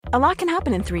A lot can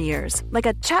happen in 3 years, like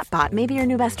a chatbot may be your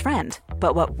new best friend.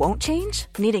 But what won't change?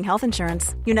 Needing health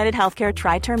insurance. United Healthcare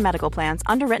Tri-Term Medical Plans,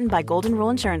 underwritten by Golden Rule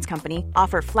Insurance Company,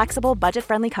 offer flexible,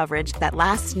 budget-friendly coverage that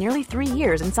lasts nearly 3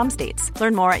 years in some states.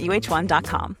 Learn more at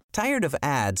uh1.com. Tired of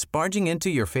ads barging into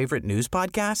your favorite news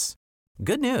podcasts?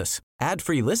 Good news.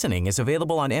 Ad-free listening is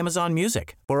available on Amazon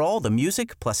Music for all the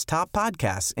music plus top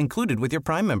podcasts included with your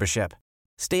Prime membership.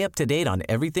 Stay up to date on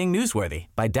everything newsworthy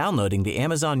by downloading the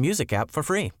Amazon Music app for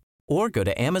free or go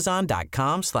to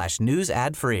amazon.com/news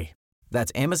ad free.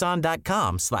 That's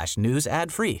amazon.com/news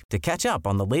ad free to catch up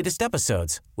on the latest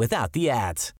episodes without the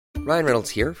ads. Ryan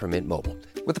Reynolds here from Mint Mobile.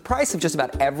 With the price of just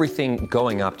about everything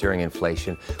going up during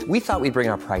inflation, we thought we'd bring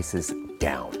our prices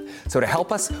down. So to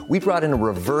help us, we brought in a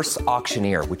reverse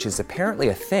auctioneer, which is apparently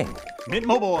a thing. Mint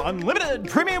Mobile Unlimited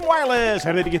Premium Wireless.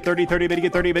 How to get 30, 30, bit to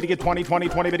get 30, bit to get 20, 20,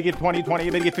 20, bit to get 20, 20,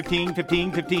 bit to get 15,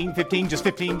 15, 15, 15, just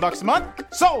 $15 a month?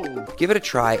 Sold! Give it a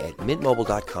try at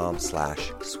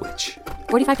mintmobile.com/switch.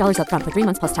 $45 up front for 3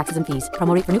 months plus taxes and fees.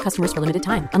 Promo rate for new customers for limited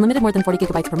time. Unlimited more than 40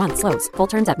 gigabytes per month. Slows full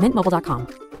terms at mintmobile.com.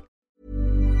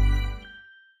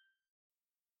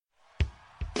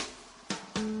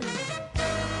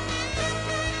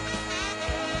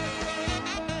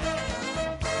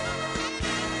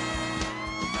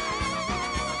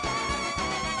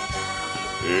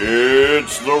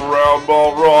 It's the Round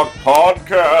Ball Rock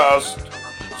Podcast,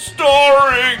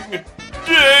 starring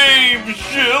Dave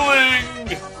Schilling,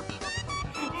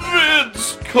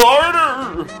 Vince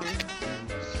Carter,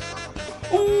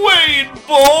 Wayne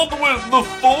Baldwin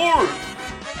IV,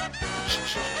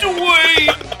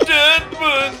 Dwayne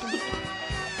Dedman,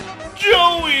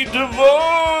 Joey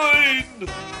Devine,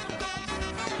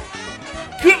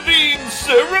 Kaveen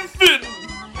Seraphin,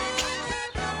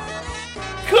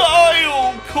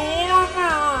 Kyle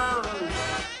Korver,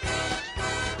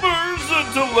 Mirza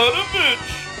Telenovich,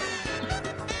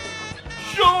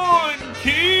 Sean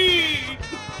Keane,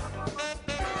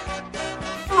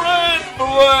 Fred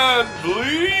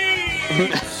VanVleet,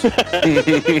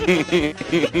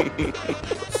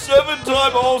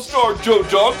 7-time All-Star Joe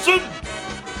Johnson,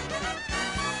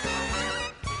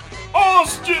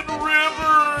 Austin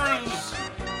Rivers,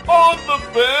 on the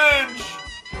bench,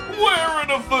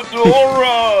 wearing a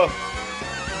fedora.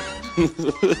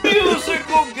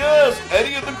 Musical guest,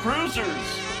 Eddie and the Cruisers.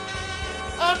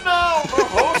 And now, the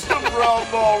host of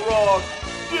Round Ball Rock,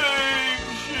 Dave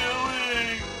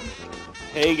Schilling.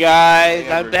 Hey guys,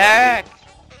 I'm back.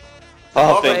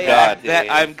 Oh, thank God, that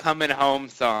Dave. I'm Coming Home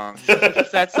song.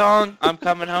 What's that song? I'm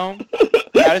Coming Home?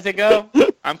 How does it go?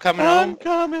 I'm coming home? I'm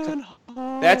coming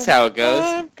home. That's how it goes.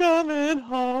 I'm coming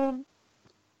home.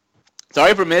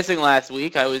 Sorry for missing last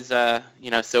week. I was, so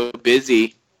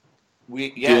busy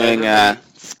doing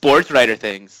sports writer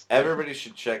things. Everybody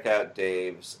should check out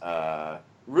Dave's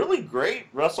really great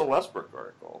Russell Westbrook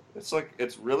article. It's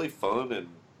really fun, and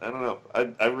I don't know.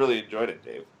 I really enjoyed it,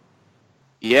 Dave.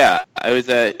 Yeah, I was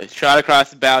a shot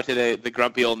across the bow to the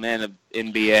grumpy old man of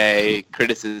NBA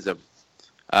criticism.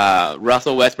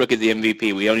 Russell Westbrook is the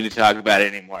MVP. We don't need to talk about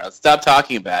it anymore. Let's stop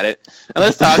talking about it, and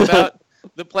let's talk about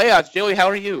the playoffs. Joey, how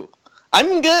are you?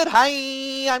 I'm good.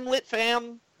 Hi, I'm lit,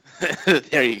 fam.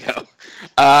 There you go.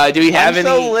 Do we have I'm any?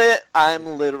 so lit,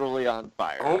 I'm literally on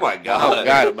fire. Oh my God! Oh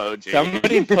God! Emoji.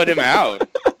 Somebody put him out.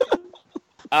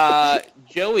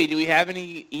 Joey, do we have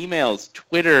any emails,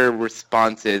 Twitter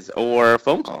responses, or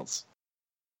phone calls?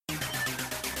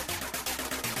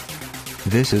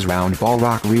 This is Round Ball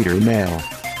Rock Reader Mail.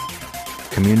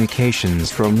 Communications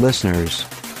from listeners.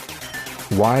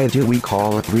 Why do we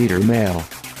call it Reader Mail?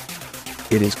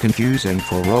 It is confusing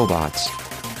for robots.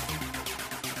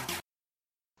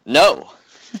 No.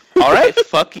 All right,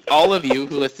 fuck all of you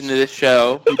who listen to this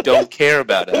show who don't care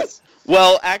about us.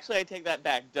 Well, actually, I take that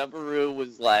back. Dumbaroo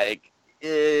was like,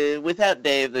 without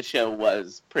Dave, the show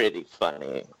was pretty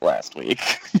funny last week.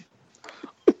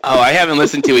 Oh, I haven't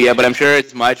listened to it yet, but I'm sure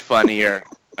it's much funnier.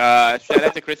 Shout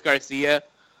out to Chris Garcia,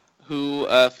 who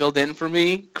filled in for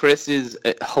me. Chris is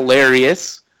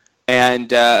hilarious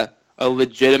and a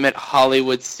legitimate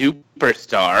Hollywood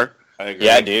superstar. I agree.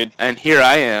 Yeah, dude. And here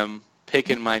I am,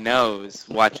 picking my nose,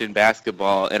 watching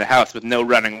basketball in a house with no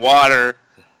running water.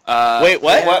 Wait,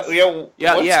 what? What's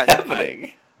Yeah.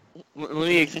 happening? Let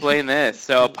me explain this.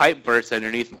 So a pipe burst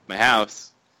underneath my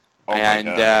house, Oh my and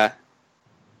God.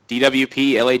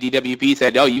 LA DWP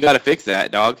said, "Oh, you got to fix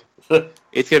that, dog.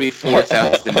 It's gonna be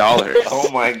 $4,000."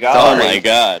 Oh my God! Oh my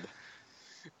God.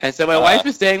 And so my wife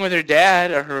was staying with her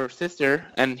dad or her sister,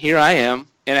 and here I am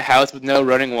in a house with no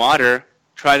running water,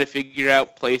 trying to figure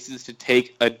out places to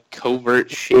take a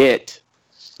covert shit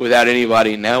without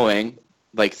anybody knowing,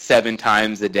 like 7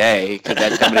 times a day, because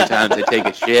that's how many times I take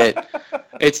a shit.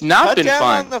 It's not been Cut down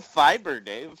fun. on the fiber,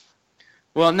 Dave.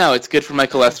 Well, no, it's good for my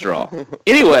cholesterol.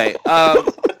 Anyway,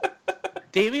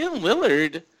 Damian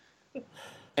Lillard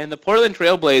and the Portland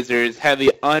Trailblazers have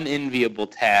the unenviable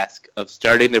task of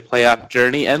starting their playoff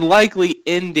journey and likely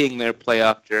ending their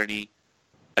playoff journey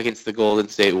against the Golden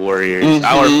State Warriors.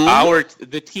 Mm-hmm.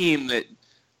 The team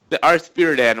our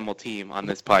spirit animal team on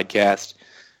this podcast.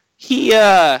 He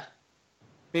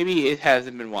maybe it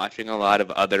hasn't been watching a lot of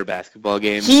other basketball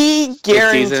games. He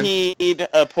guaranteed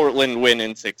a Portland win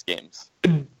in 6 games.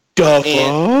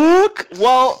 The fuck?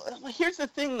 Well, here's the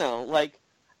thing though,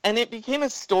 and it became a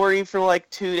story for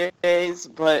 2 days,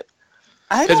 but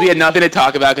because we had nothing to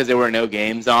talk about because there were no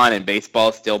games on and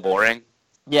baseball's still boring.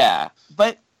 Yeah,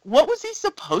 but what was he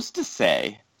supposed to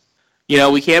say?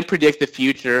 We can't predict the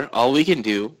future. All we can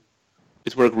do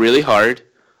is work really hard,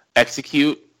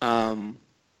 execute, and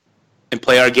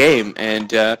play our game.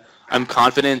 And I'm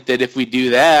confident that if we do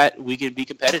that, we can be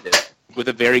competitive with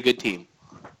a very good team.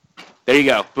 There you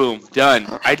go. Boom. Done.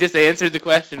 I just answered the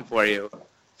question for you.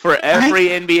 For every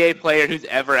NBA player who's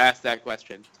ever asked that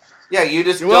question. Yeah, you're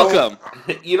welcome.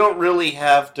 You don't really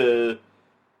have to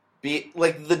be...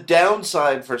 the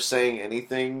downside for saying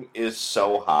anything is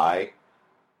so high.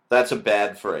 That's a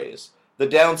bad phrase. The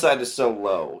downside is so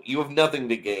low. You have nothing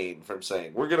to gain from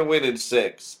saying, we're going to win in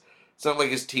 6. It's not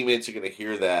like his teammates are going to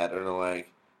hear that and are like,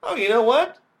 oh, you know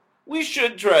what? We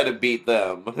should try to beat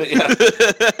them.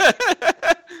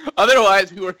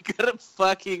 Otherwise, we were going to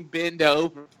fucking bend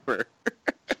over.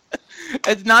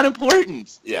 It's not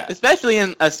important. Yeah. Especially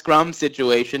in a scrum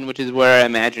situation, which is where I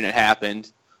imagine it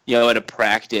happened. At a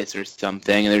practice or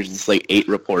something, and there's just 8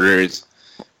 reporters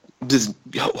just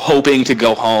hoping to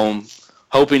go home,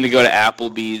 hoping to go to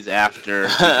Applebee's after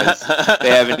because they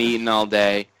haven't eaten all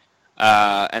day,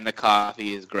 and the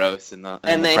coffee is gross in the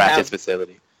practice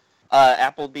facility.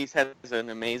 Applebee's has an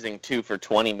amazing 2 for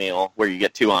 $20 meal where you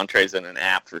get 2 entrees and an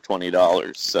app for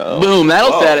 $20. So boom,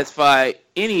 that'll satisfy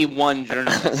any one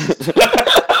journalist.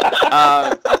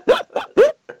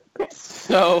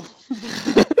 So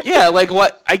yeah,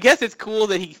 what? I guess it's cool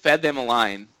that he fed them a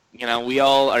line. We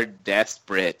all are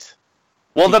desperate.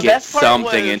 Well, the best part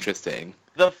something was interesting.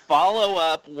 The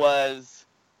follow-up was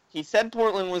he said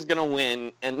Portland was going to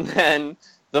win, and then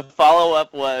the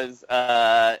follow-up was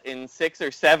in 6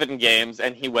 or 7 games,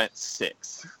 and he went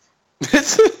 6.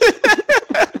 Which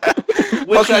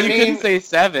you couldn't say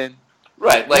 7.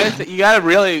 Right, you gotta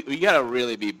really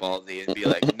be ballsy and be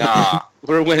like, nah,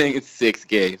 we're winning in 6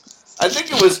 games. I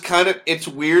think it was it's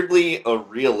weirdly a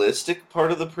realistic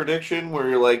part of the prediction where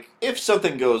you're like, if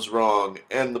something goes wrong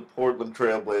and the Portland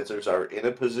Trailblazers are in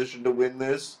a position to win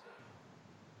this,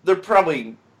 they're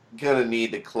probably going to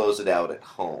need to close it out at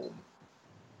home.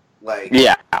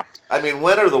 Yeah. I mean,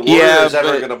 when are the Warriors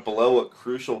ever going to blow a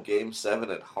crucial Game 7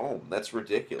 at home? That's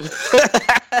ridiculous.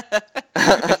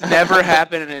 It's never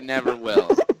happened and it never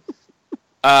will.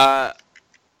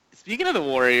 Speaking of the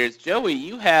Warriors, Joey,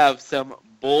 you have some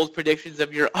bold predictions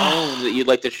of your own that you'd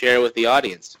like to share with the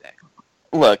audience today.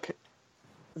 Look,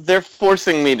 they're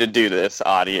forcing me to do this,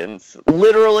 audience.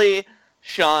 Literally,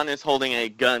 Sean is holding a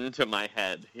gun to my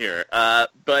head here.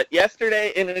 But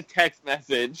yesterday in a text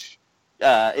message,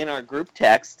 in our group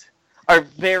text, our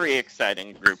very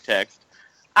exciting group text,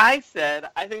 I said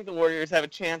I think the Warriors have a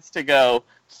chance to go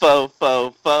faux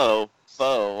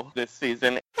this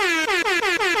season.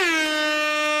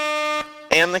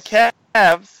 And the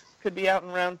Cavs could be out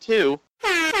in round 2.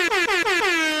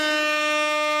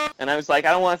 And I was like,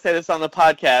 I don't want to say this on the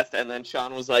podcast. And then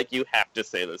Sean was like, you have to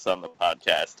say this on the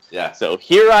podcast. Yeah. So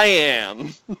here I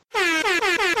am.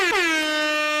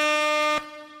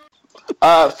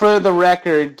 For the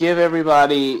record, give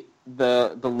everybody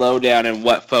the lowdown and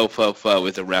what faux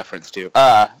is a reference to.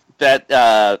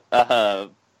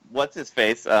 What's his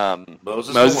face?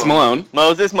 Moses Malone.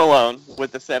 Moses Malone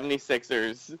with the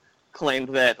 76ers claimed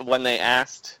that when they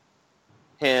asked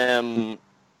him,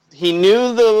 he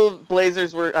knew the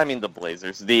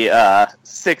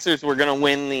Sixers were going to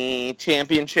win the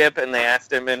championship, and they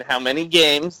asked him in how many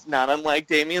games, not unlike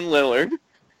Damian Lillard,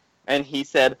 and he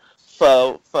said,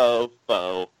 faux.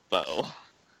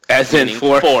 As in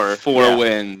four yeah.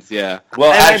 wins, yeah.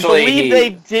 Well, and actually, I believe they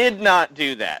did not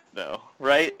do that, though,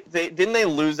 right? Didn't they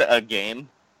lose a game?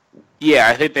 Yeah,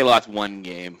 I think they lost 1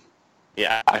 game.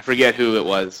 Yeah. I forget who it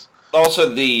was.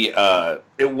 Also,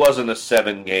 it wasn't a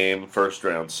 7-game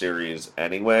first-round series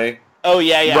anyway. Oh,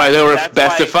 yeah. Right, they were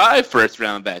best of 5 first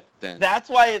round back then. That's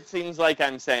why it seems like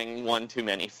I'm saying one too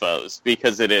many foes,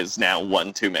 because it is now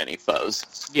one too many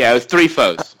foes. Yeah, it was 3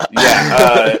 foes.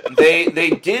 Yeah,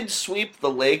 they did sweep the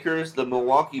Lakers. The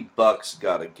Milwaukee Bucks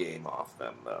got a game off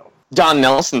them, though. Don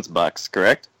Nelson's Bucks,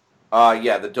 correct?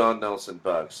 Yeah, the Don Nelson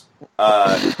Bucks.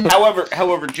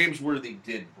 However, James Worthy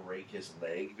did break his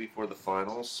leg before the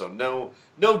finals, so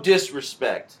no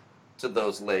disrespect to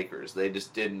those Lakers. They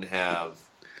just didn't have.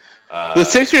 The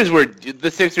Sixers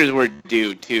were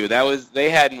due too. They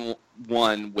hadn't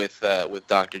won with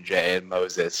Dr. J and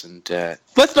Moses, and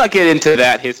let's not get into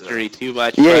that history too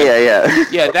much. Yeah.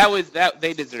 Yeah,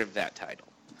 they deserve that title.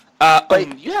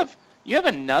 You have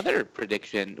another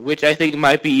prediction, which I think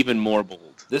might be even more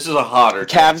bold. This is a hotter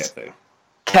Cavs. take, I think.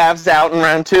 Cavs out in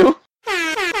round 2.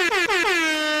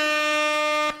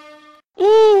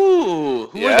 Ooh,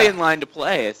 who are they in line to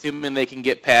play, assuming they can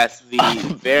get past the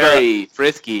very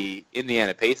frisky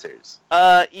Indiana Pacers?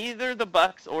 Either the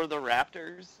Bucks or the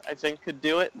Raptors, I think, could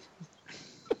do it.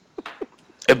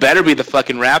 It better be the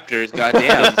fucking Raptors,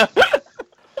 goddamn.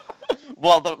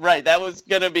 Well, that was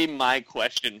going to be my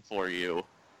question for you,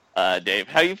 Dave.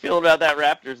 How you feel about that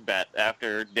Raptors bet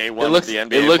after day one of the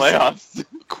NBA playoffs?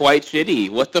 Quite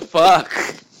shitty. What the fuck?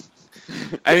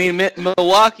 I mean,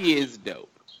 Milwaukee is dope.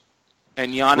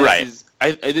 And Giannis is...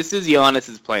 this is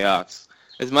Giannis's playoffs.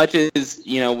 As much as,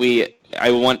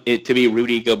 I want it to be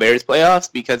Rudy Gobert's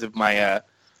playoffs because of my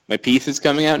piece is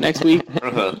coming out next week.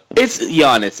 It's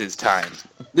Giannis's time.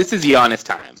 This is Giannis'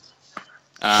 time.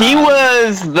 He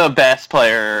was the best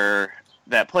player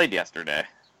that played yesterday.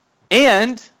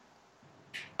 And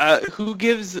who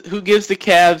gives the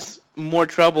Cavs more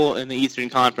trouble in the Eastern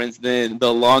Conference than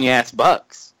the long-ass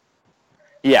Bucks?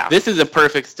 Yeah. This is a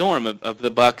perfect storm of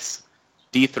the Bucks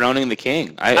dethroning the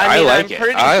king. I like it.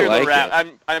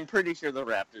 I'm pretty sure the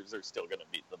Raptors are still going to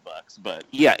beat the Bucks, but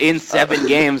yeah, in 7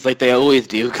 games like they always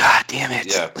do. God damn it!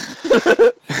 Yeah.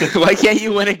 Why can't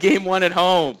you win a game 1 at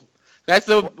home? That's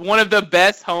one of the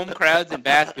best home crowds in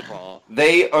basketball.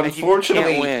 They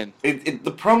unfortunately can't win.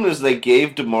 The problem is they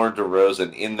gave DeMar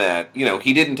DeRozan in that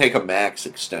he didn't take a max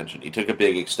extension. He took a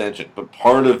big extension, but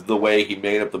part of the way he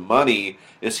made up the money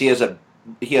is he has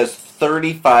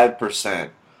 35%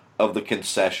 of the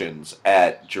concessions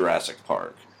at Jurassic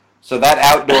Park. So that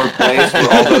outdoor place for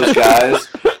all those guys,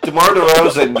 DeMar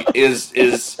DeRozan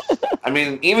is I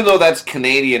mean, even though that's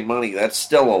Canadian money, that's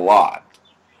still a lot.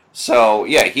 So,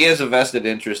 yeah, he has a vested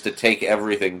interest to take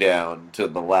everything down to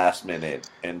the last minute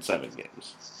in 7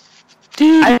 games.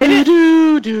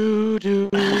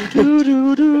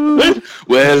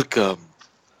 Welcome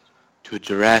to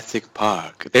Jurassic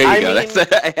Park. There you go.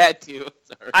 I had to.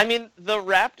 Sorry. I mean, the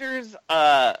Raptors,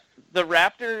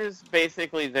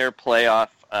 basically their playoff,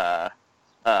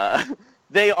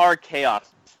 they are chaos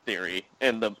theory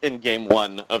in game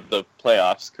 1 of the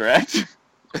playoffs, correct?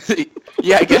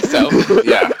 Yeah, I guess so.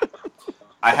 Yeah.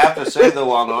 I have to say,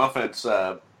 though, on offense,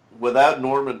 without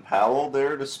Norman Powell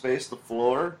there to space the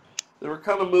floor, they were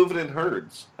kind of moving in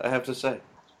herds, I have to say.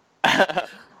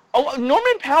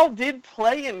 Norman Powell did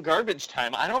play in garbage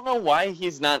time. I don't know why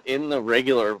he's not in the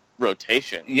regular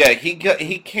rotation. Yeah, he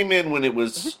came in when it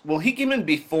was... Well, he came in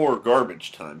before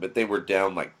garbage time, but they were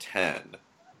down like 10.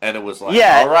 And it was like,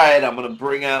 all right, I'm going to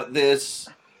bring out this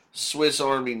Swiss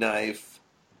Army knife.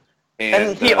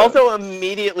 And he also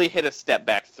immediately hit a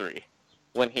step-back 3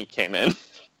 when he came in.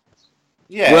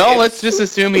 Yeah. Well, let's just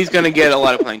assume he's going to get a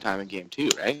lot of playing time in Game 2,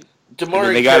 right?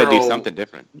 They got to do something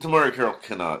different. DeMar Carroll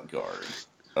cannot guard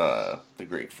the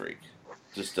Greek Freak.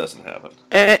 Just doesn't happen.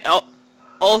 And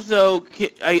also,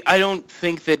 I don't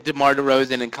think that DeMar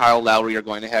DeRozan and Kyle Lowry are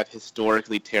going to have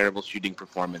historically terrible shooting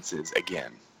performances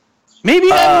again.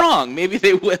 Maybe I'm wrong. Maybe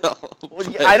they will.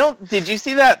 Did you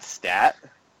see that stat?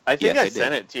 I think I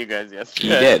sent it to you guys yesterday.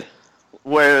 You did.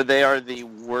 Where they are the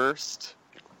worst.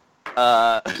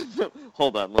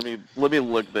 Hold on, let me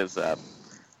look this up.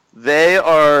 They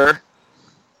are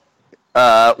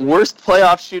worst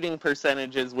playoff shooting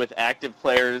percentages with active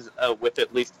players with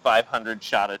at least 500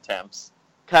 shot attempts.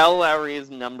 Kyle Lowry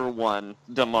is number 1.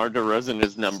 DeMar DeRozan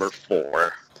is number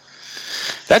 4.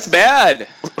 That's bad.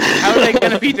 How are they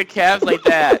going to beat the Cavs like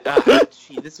that?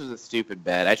 This was a stupid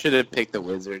bet. I should have picked the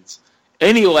Wizards.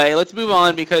 Anyway, let's move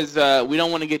on because we don't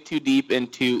want to get too deep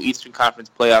into Eastern Conference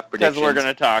playoff predictions. Because we're going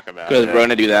to talk about it. Because we're going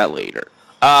to do that later.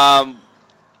 I'm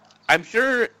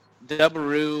sure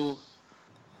Dubbaroo,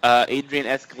 Adrian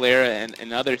Escalera,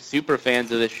 and other super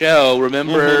fans of the show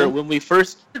remember when we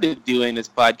first started doing this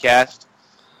podcast,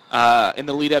 in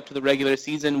the lead up to the regular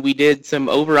season, we did some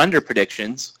over-under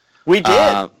predictions. We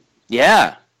did?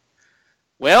 Yeah.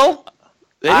 Well,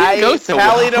 they didn't go so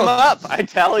well. I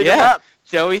tallied them up.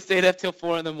 Joey stayed up till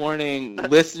 4 a.m.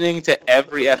 listening to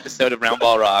every episode of Round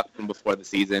Ball Rock from before the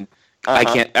season.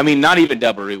 Not even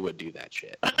Dubbaroo would do that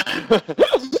shit.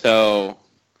 So,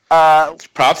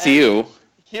 props to you.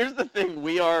 Here's the thing.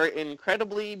 We are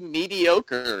incredibly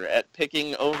mediocre at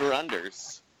picking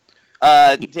over-unders.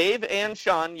 Dave and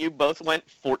Sean, you both went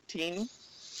 14.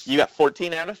 You got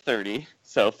 14 out of 30,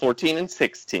 so 14 and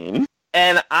 16.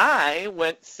 And I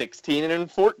went 16 and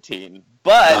 14,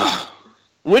 but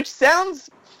which sounds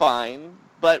fine.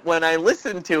 But when I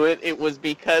listened to it, it was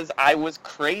because I was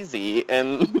crazy,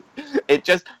 and it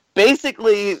just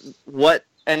basically what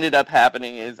ended up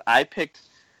happening is I picked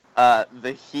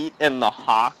the Heat and the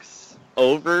Hawks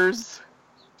overs,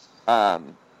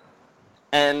 and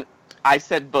I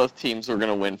said both teams were going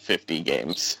to win 50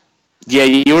 games. Yeah,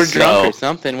 you were drunk or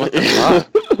something. What the fuck?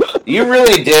 You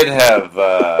really did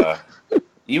have,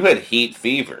 you had Heat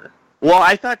fever. Well,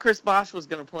 I thought Chris Bosh was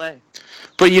going to play.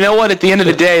 But you know what? At the end of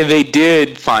the day, they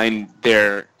did find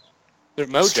their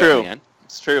mojo, man.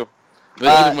 It's true.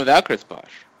 Even without Chris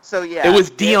Bosh. So, yeah. It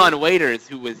was Dion Waiters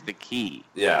who was the key.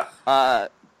 Yeah.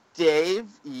 Dave,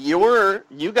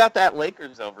 you got that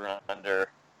Lakers over under.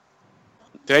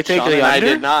 Did I take Sean the and under? I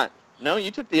did not. No,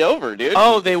 you took the over, dude.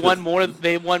 Oh, they won more.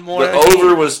 The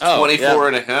over was 24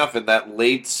 and a half in that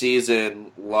late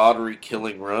season lottery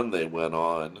killing run they went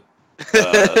on.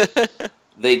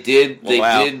 They did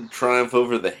triumph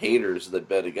over the haters that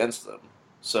bet against them.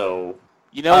 So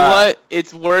you know what?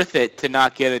 It's worth it to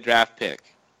not get a draft pick.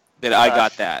 That I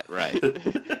got that right.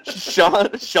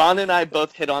 Sean and I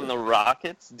both hit on the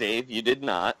Rockets. Dave, you did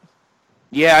not.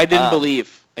 Yeah, I didn't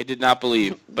believe. I did not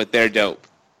believe, but they're dope.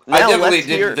 Now, I definitely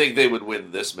didn't think they would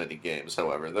win this many games,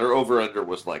 however. Their over-under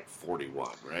was like 41,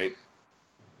 right?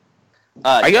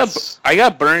 I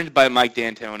got burned by Mike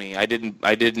D'Antoni.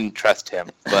 I didn't trust him,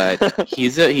 but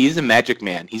he's a magic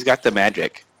man. He's got the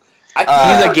magic. He's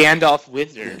a Gandalf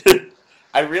wizard.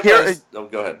 I realized... go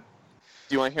ahead.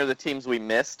 Do you want to hear the teams we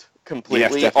missed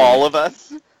completely? Yes, all of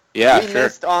us? Yeah, we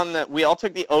missed we all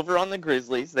took the over on the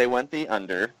Grizzlies. They went the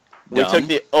under. Dumb. We took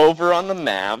the over on the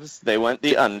Mavs. They went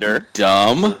the under.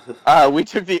 Dumb. We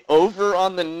took the over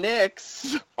on the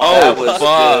Knicks. That was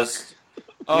just...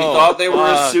 We thought they were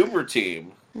a super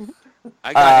team.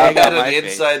 I got an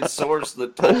inside source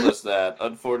that told us that.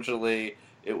 Unfortunately,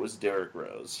 it was Derrick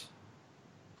Rose.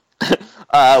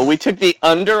 We took the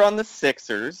under on the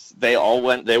Sixers. They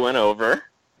went over.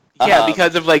 Yeah,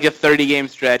 because of like a 30-game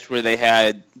stretch where they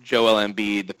had Joel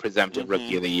Embiid, the presumptive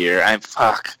rookie of the year.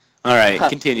 All right,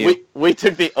 continue. We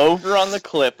took the over on the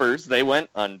Clippers. They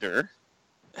went under.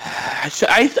 I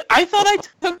thought I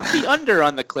took the under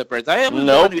on the Clippers. I was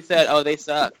the one who said, they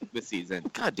suck this season.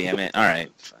 God damn it. All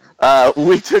right.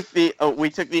 We took the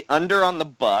under on the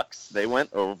Bucks. They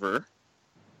went over.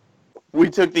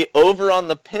 We took the over on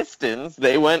the Pistons.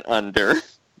 They went under.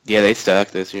 Yeah, they suck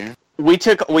this year.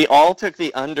 We all took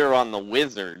the under on the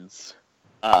Wizards.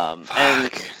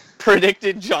 And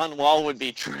predicted John Wall would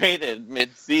be traded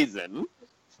mid-season.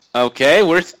 Okay,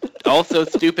 we're also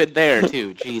stupid there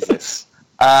too. Jesus.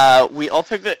 We all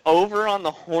took the over on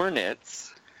the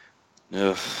Hornets.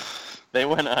 Ugh. They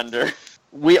went under.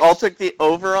 We all took the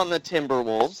over on the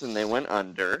Timberwolves, and they went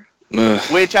under. Ugh.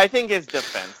 Which I think is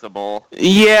defensible.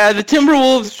 Yeah, the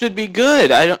Timberwolves should be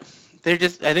good. I think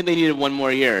they needed one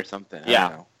more year or something. Yeah. I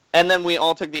don't know. And then we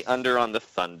all took the under on the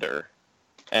Thunder,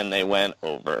 and they went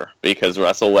over because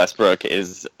Russell Westbrook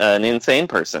is an insane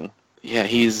person. Yeah,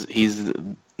 he's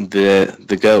the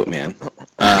GOAT, man.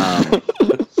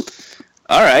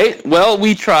 All right. Well,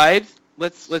 we tried.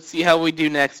 Let's see how we do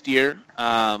next year.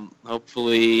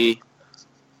 Hopefully,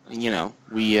 we're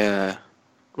a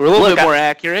little bit more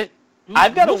accurate.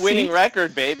 I've got a winning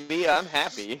record, baby. I'm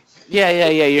happy. Yeah.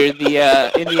 You're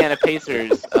the Indiana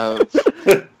Pacers of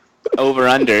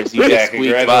over-unders. You just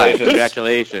squeaked by.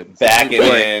 Congratulations. Back it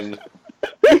in.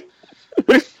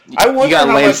 You got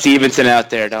Lance Stevenson out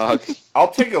there, dog.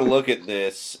 I'll take a look at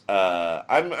this.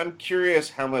 I'm curious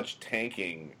how much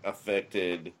tanking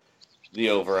affected the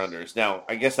over-unders. Now,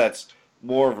 I guess that's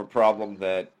more of a problem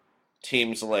that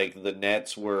teams like the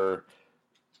Nets were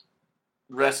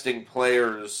resting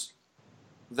players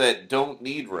that don't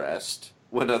need rest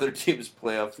when other teams'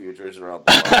 playoff futures are on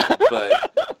the line.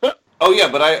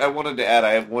 But I wanted to add,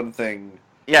 I have one thing.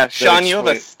 Yeah, Sean, you have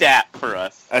a stat for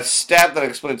us. A stat that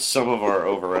explains some of our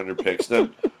over-under picks. Now,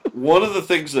 one of the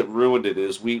things that ruined it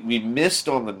is we missed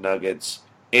on the Nuggets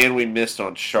and we missed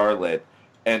on Charlotte.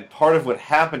 And part of what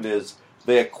happened is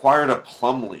they acquired a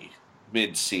Plumlee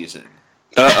mid-season.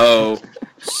 Uh-oh.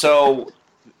 So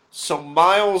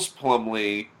Miles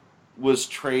Plumlee was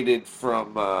traded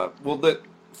from,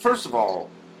 first of all,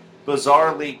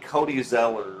 bizarrely, Cody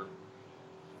Zeller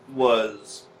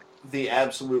was the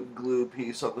absolute glue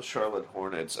piece on the Charlotte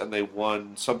Hornets, and they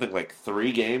won something like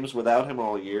 3 games without him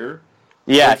all year.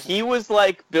 Yeah, he was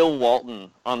like Bill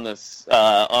Walton on this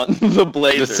on the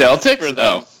Blazers. The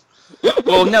Celtics?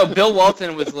 Well, no, Bill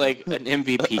Walton was like an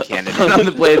MVP candidate on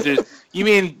the Blazers. You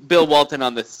mean Bill Walton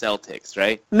on the Celtics,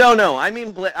 right? No. I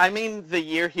mean the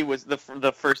year he was the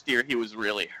first year he was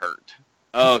really hurt.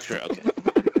 Oh, sure, okay.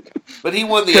 But he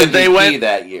won the MVP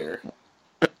that year.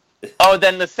 Oh,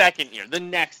 then the second year, the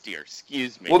next year.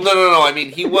 Excuse me. Well, no. I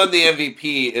mean, he won the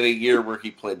MVP in a year where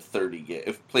he played 50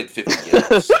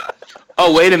 games.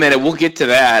 Oh, wait a minute. We'll get to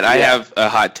that. Yeah. I have a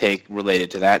hot take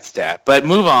related to that stat. But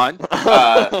move on.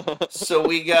 So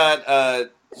we got...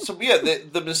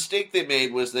 the mistake they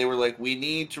made was they were like, we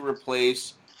need to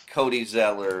replace Cody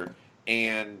Zeller,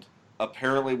 and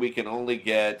apparently we can only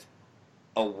get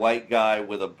a white guy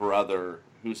with a brother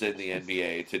who's in the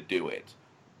NBA to do it.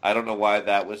 I don't know why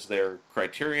that was their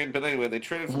criterion, but anyway, they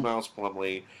traded for Miles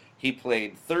Plumlee. He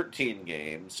played 13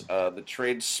 games. The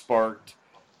trade sparked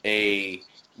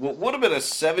what would have been a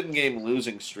 7-game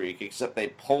losing streak, except they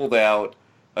pulled out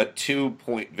a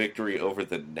 2-point victory over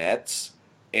the Nets,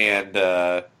 and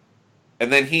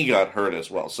then he got hurt as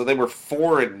well. So they were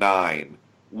 4-9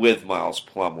 with Miles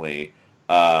Plumlee.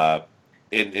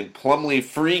 In Plumlee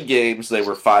free games, they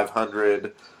were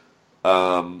 500.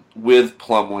 With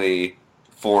Plumlee,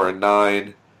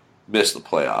 4-9, missed the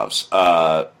playoffs.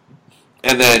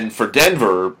 And then for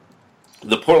Denver,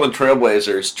 the Portland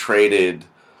Trailblazers traded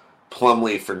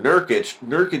Plumlee for Nurkic.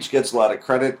 Nurkic gets a lot of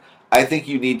credit. I think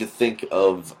you need to think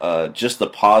of just the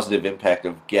positive impact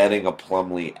of getting a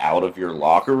Plumlee out of your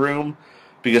locker room,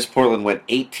 because Portland went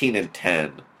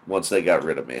 18-10 once they got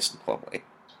rid of Mason Plumlee.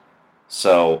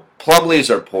 So Plumlees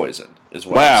are poison, is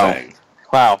what I'm saying.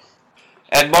 Wow.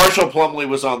 And Marshall Plumlee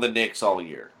was on the Knicks all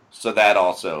year, so that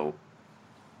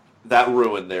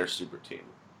ruined their super team.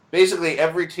 Basically,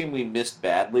 every team we missed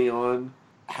badly on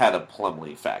had a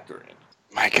Plumlee factor in.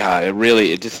 My God,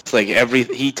 it just like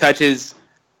he touches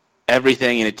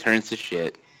everything and it turns to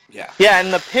shit. Yeah. Yeah,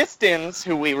 and the Pistons,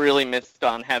 who we really missed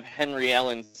on, have Henry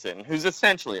Ellenson, who's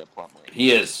essentially a Plumlee.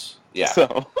 He is. Yeah.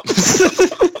 So.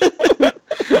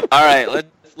 All right,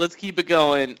 let's keep it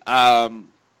going.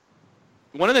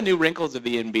 One of the new wrinkles of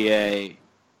the NBA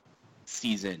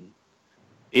season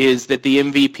is that the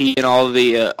MVP and all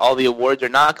the awards are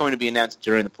not going to be announced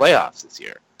during the playoffs this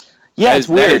year. Yeah, it's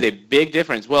weird. That is a big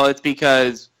difference. Well, it's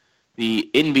because the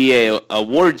NBA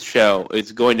awards show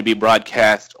is going to be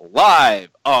broadcast live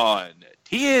on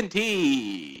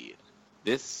TNT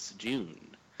this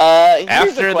June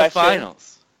after the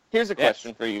finals. Here's a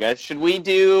question for you guys. Should we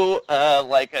do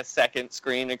like a second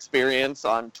screen experience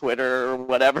on Twitter or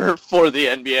whatever for the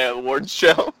NBA awards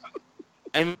show?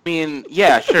 I mean,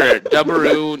 yeah, sure.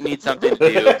 Dubbaroo needs something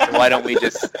to do, so why don't we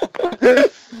just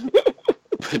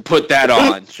put that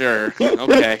on? Sure.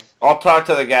 Okay. I'll talk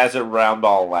to the guys at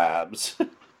Roundball Labs.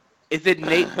 Is it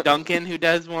Nate Duncan who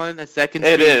does one? A second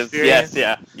screen It is. experience?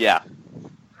 Yes, yeah.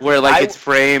 Where it's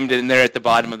framed and they're at the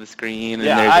bottom of the screen and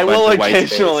there's a I will bunch of white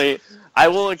space. I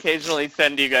will occasionally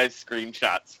send you guys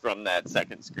screenshots from that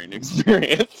second screen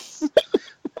experience.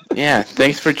 Yeah,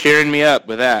 thanks for cheering me up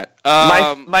with that.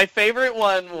 My favorite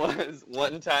one was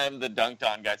one time the Dunked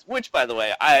On guys, which, by the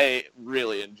way, I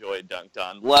really enjoyed Dunked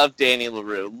On. Love Danny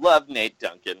LaRue, love Nate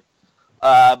Duncan.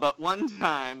 But one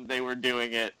time they were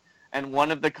doing it, and one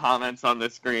of the comments on the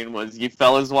screen was, "You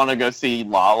fellas want to go see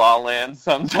La La Land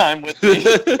sometime with me?"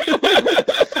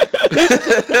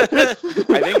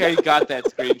 I think I got that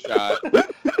screenshot.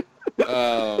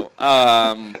 No.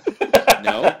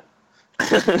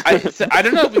 I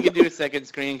don't know if we can do a second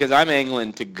screen because I'm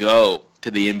angling to go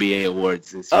to the NBA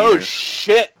awards this year. Oh,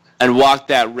 shit. And walk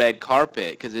that red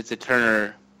carpet because it's a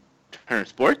Turner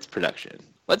Sports production.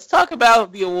 Let's talk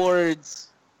about the awards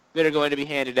that are going to be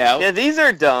handed out. Yeah, these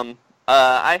are dumb.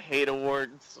 I hate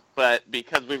awards, but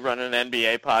because we run an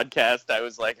NBA podcast, I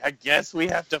was like, I guess we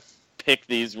have to pick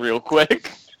these real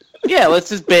quick. Yeah, let's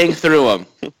just bang through them.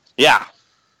 Yeah.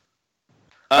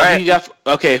 All right.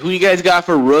 Who you guys got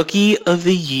for Rookie of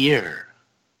the Year?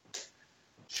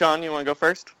 Sean, you want to go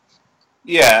first?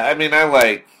 Yeah, I mean, I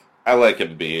like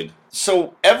Embiid.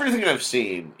 So everything I've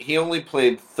seen, he only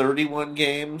played 31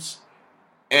 games,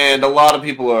 and a lot of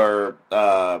people are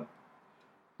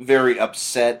very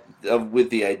upset with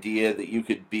the idea that you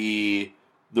could be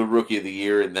the Rookie of the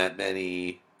Year in that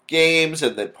many games,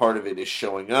 and that part of it is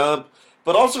showing up.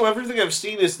 But also, everything I've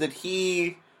seen is that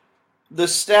the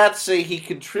stats say he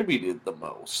contributed the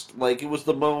most. Like, he was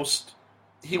the most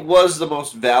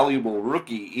valuable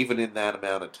rookie even in that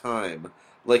amount of time.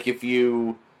 Like, if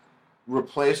you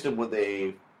replaced him with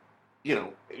if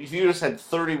you just had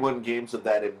 31 games of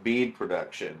that Embiid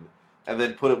production and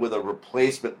then put it with a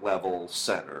replacement level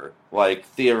center, like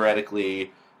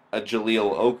theoretically a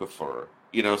Jahlil Okafor,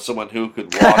 someone who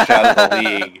could wash out of the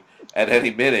league at any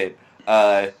minute,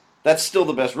 that's still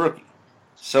the best rookie.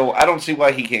 So I don't see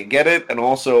why he can't get it, and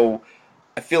also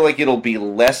I feel like it'll be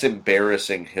less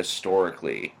embarrassing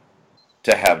historically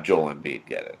to have Joel Embiid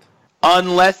get it.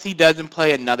 Unless he doesn't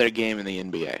play another game in the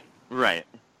NBA. Right.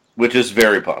 Which is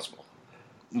very possible.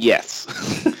 Yes.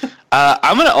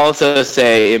 I'm going to also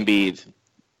say Embiid.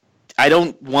 I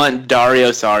don't want Dario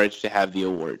Saric to have the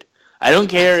award. I don't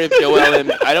care if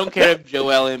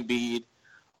Joel Embiid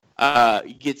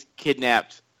gets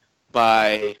kidnapped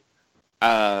by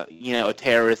a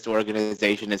terrorist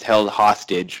organization, is held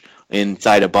hostage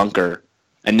inside a bunker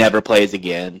and never plays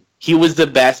again. He was the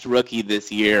best rookie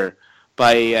this year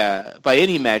by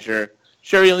any measure.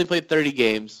 Sure, he only played 30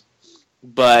 games,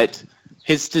 but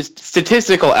his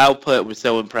statistical output was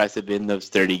so impressive in those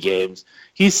 30 games.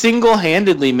 He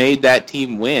single-handedly made that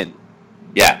team win.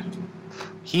 Yeah.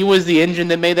 He was the engine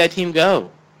that made that team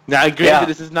go. Now, granted,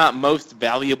 this is not most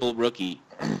valuable rookie.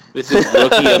 This is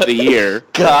rookie of the year.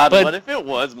 God, what if it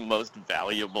was most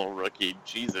valuable rookie?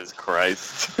 Jesus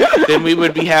Christ. Then we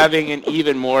would be having an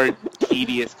even more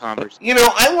tedious conversation. You know,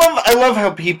 I love how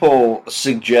people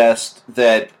suggest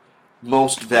that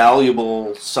most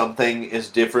valuable something is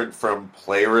different from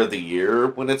player of the year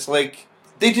when it's like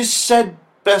they just said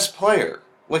best player.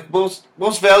 Like most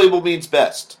valuable means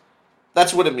best.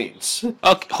 That's what it means.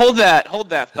 Okay, hold that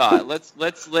thought.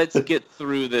 Let's get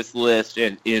through this list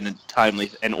in a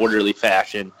timely and orderly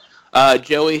fashion.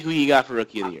 Joey, who you got for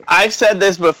Rookie of the Year? I've said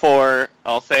this before.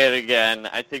 I'll say it again.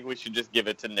 I think we should just give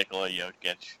it to Nikola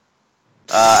Jokic.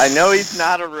 I know he's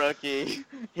not a rookie.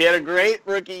 He had a great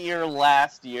rookie year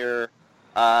last year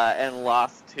and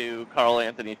lost to Karl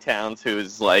Anthony Towns,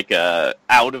 who's like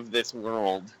out of this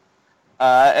world.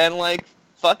 And like,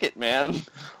 fuck it, man.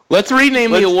 Let's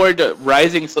rename the award to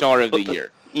Rising Star of the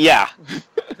Year. Yeah.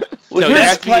 So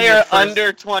best player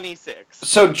under 26.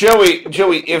 So Joey,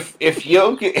 if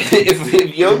Jokic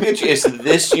is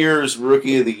this year's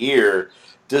Rookie of the Year,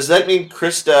 does that mean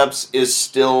Kristaps is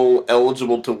still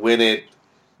eligible to win it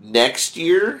next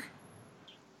year?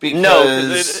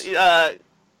 Because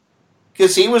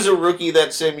he was a rookie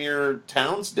that same year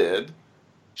Towns did.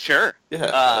 Sure.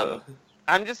 Yeah.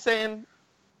 I'm just saying,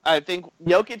 I think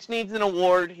Jokic needs an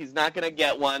award. He's not going to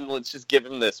get one. Let's just give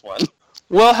him this one.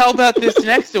 Well, how about this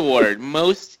next award?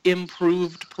 Most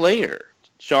Improved Player.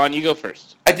 Sean, you go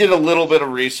first. I did a little bit of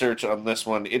research on this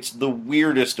one. It's the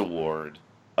weirdest award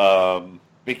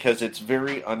because it's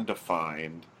very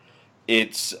undefined.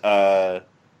 It's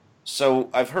so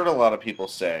I've heard a lot of people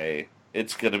say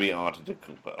it's going to be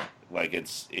Antetokounmpo. Like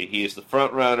he is the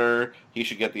front runner. He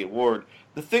should get the award.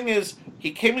 The thing is,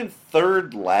 he came in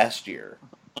third last year,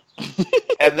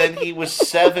 and then he was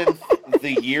seventh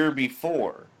the year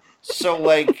before. So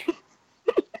like,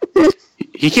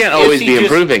 he can't always be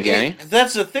improving, can he?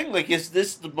 That's the thing. Like, is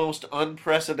this the most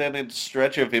unprecedented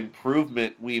stretch of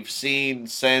improvement we've seen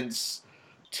since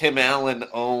Tim Allen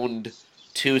owned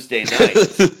Tuesday night?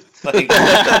 Like,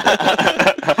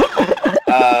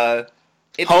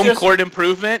 home court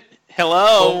improvement.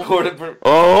 Hello. Home court improvement.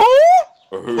 Oh.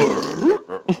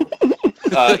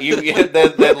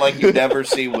 Then like you never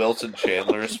see Wilson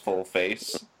Chandler's full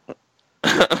face.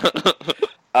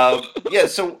 Yeah,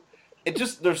 so it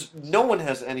just no one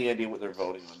has any idea what they're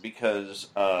voting on because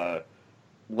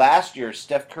last year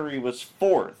Steph Curry was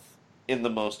fourth in the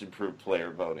most improved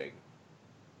player voting.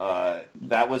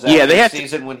 That was after the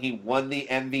season when he won the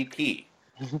MVP.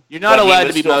 You're not allowed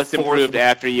to be most improved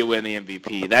after you win the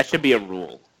MVP. That should be a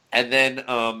rule. And then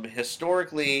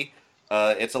historically,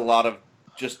 it's a lot of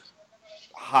just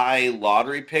high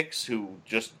lottery picks who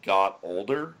just got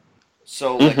older.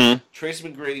 So, like, Tracy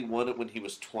McGrady won it when he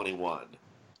was 21,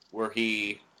 where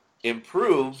he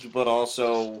improved, but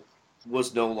also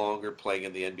was no longer playing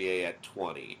in the NBA at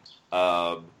 20.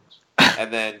 And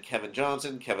then Kevin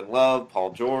Johnson, Kevin Love,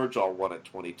 Paul George all won at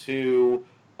 22.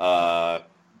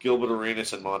 Gilbert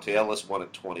Arenas and Monte Ellis won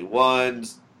at 21.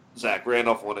 Zach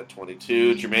Randolph won at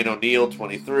 22. Jermaine O'Neal,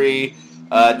 23.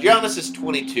 Giannis is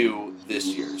 22 this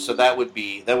year, so that would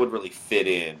really fit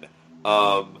in.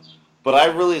 But I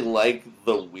really like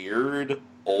the weird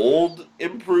old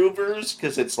improvers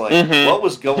because it's like, what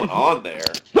was going on there?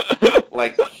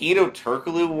 Like, Hedo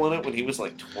Turkoglu won it when he was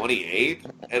like 28,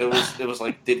 and it was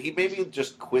like, did he maybe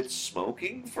just quit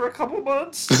smoking for a couple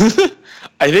months?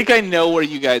 I think I know where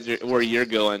you're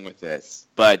going with this,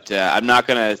 but I'm not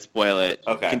gonna spoil it.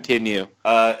 Okay, continue.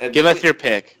 Give us your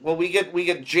pick. Well, we get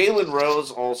Jalen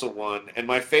Rose also won, and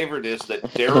my favorite is that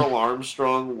Darryl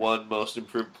Armstrong won Most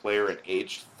Improved Player at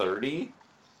age 30.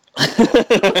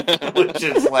 Which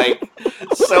is like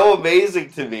so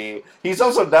amazing to me. He's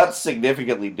also not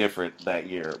significantly different that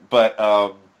year, but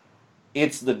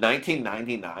it's the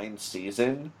 1999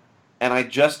 season, And I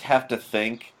just have to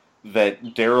think that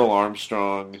Darryl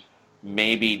Armstrong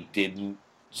maybe didn't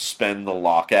spend the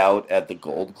lockout at the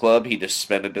Gold Club. He just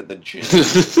spent it at the gym.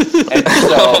 And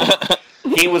so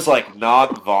he was like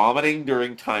not vomiting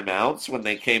during timeouts when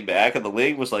they came back, and the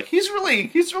league was like, he's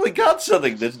really got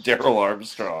something, this Darryl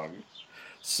Armstrong.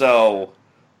 So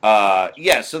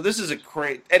so this is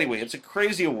it's a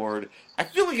crazy award. I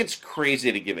feel like it's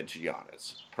crazy to give it to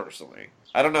Giannis, personally.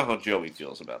 I don't know how Joey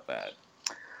feels about that.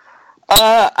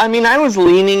 I mean, I was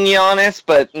leaning Giannis,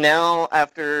 but now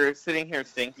after sitting here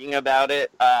thinking about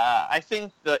it, I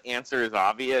think the answer is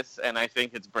obvious, and I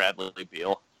think it's Bradley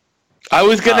Beal. I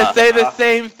was gonna say the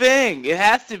same thing. It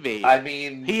has to be. I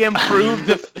mean, he improved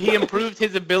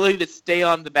his ability to stay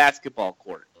on the basketball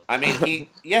court. I mean,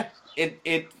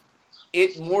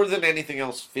 it more than anything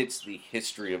else fits the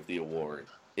history of the award,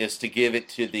 is to give it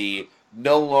to the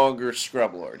no longer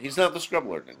Scrub Lord. He's not the Scrub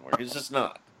Lord anymore. He's just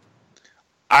not.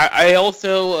 I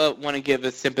also want to give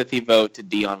a sympathy vote to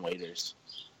Dion Waiters.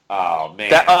 Oh man,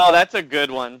 that's a good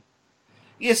one.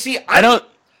 Yeah, see,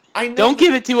 don't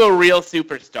give it to a real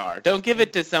superstar. Don't give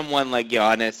it to someone like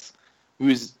Giannis,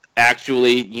 who's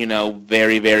actually,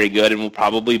 very, very good and will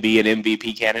probably be an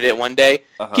MVP candidate one day.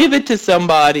 Uh-huh. Give it to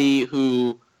somebody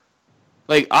who,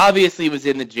 obviously was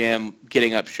in the gym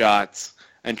getting up shots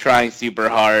and trying super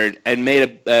hard and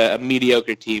made a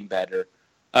mediocre team better.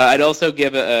 I'd also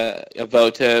give a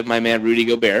vote to my man Rudy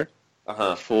Gobert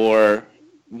for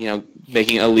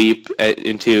making a leap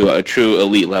into a true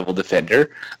elite level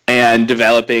defender and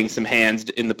developing some hands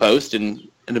in the post and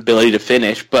an ability to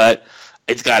finish. But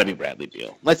it's got to be Bradley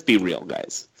Beal. Let's be real,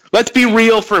 guys. Let's be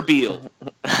real for Beal.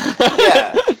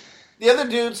 Yeah, the other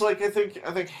dudes, I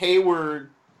think Hayward.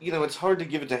 It's hard to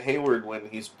give it to Hayward when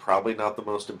he's probably not the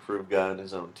most improved guy on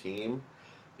his own team.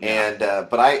 Yeah. And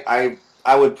but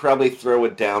I would probably throw a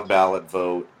down ballot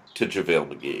vote to JaVale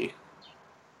McGee.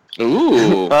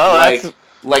 Ooh.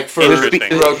 For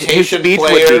rotation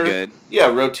player. Yeah,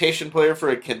 rotation player for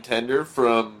a contender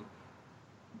from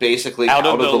basically out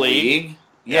of the league.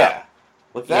 Yeah.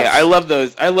 I love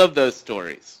those. I love those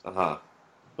stories. Uh-huh.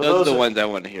 Those are the ones I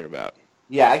want to hear about.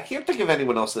 Yeah, I can't think of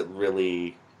anyone else that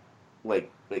really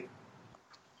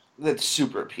that's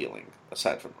super appealing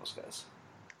aside from those guys.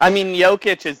 I mean,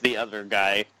 Jokic is the other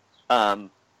guy. But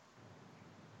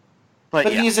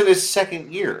he's in his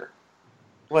second year.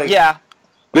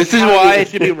 This is why it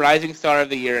should be Rising Star of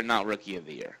the Year and not Rookie of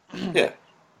the Year. Yeah.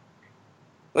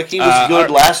 He was good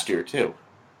last year, too.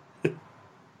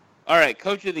 All right,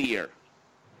 Coach of the Year.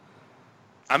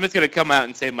 I'm just going to come out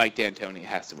and say Mike D'Antoni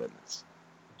has to win this.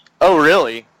 Oh,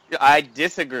 really? I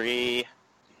disagree.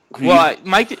 Well,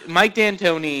 Mike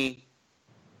D'Antoni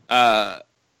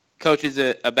coaches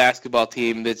a basketball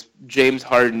team that's James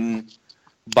Harden,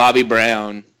 Bobby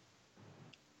Brown,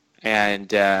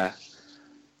 and a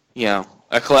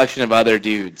collection of other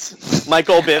dudes.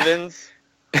 Michael Bivens.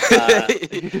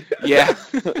 Yeah,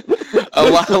 a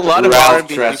lot of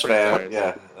R&B superstars.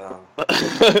 Yeah.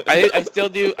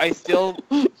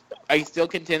 I still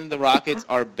contend the Rockets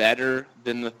are better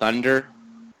than the Thunder.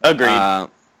 Agreed.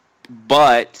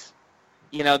 But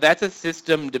that's a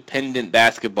system-dependent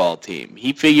basketball team.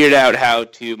 He figured out how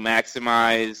to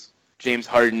maximize James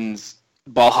Harden's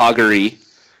ball hoggery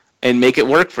and make it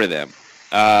work for them.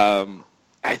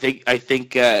 I think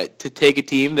to take a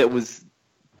team that was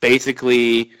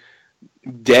basically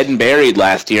dead and buried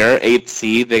last year, 8th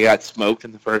seed, they got smoked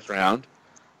in the first round,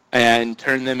 and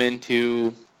turn them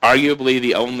into arguably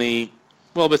the only,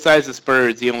 besides the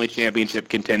Spurs, the only championship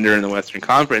contender in the Western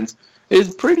Conference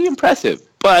is pretty impressive.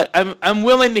 But I'm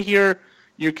willing to hear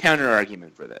your counter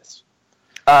argument for this.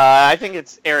 I think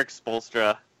it's Eric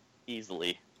Spoelstra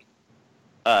easily,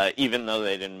 even though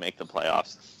they didn't make the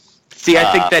playoffs. See,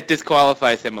 I think that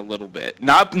disqualifies him a little bit.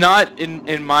 Not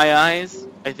in my eyes.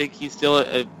 I think he's still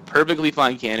a perfectly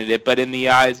fine candidate, but in the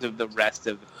eyes of the rest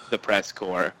of the press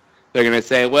corps, they're going to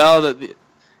say, well,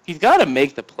 he's got to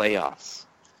make the playoffs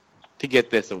to get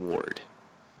this award.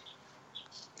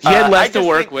 He had less to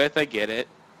work with, I get it.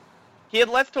 He had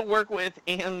less to work with,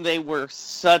 and they were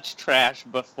such trash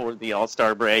before the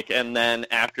All-Star break, and then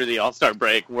after the All-Star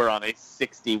break, we're on a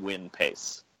 60-win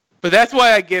pace. But that's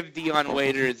why I give Dion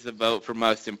Waiters the vote for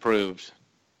most improved,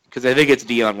 because I think it's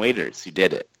Dion Waiters who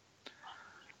did it.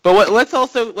 But let's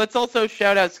also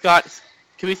shout out Scott.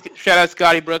 Can we shout out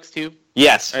Scotty Brooks too?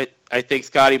 Yes, I think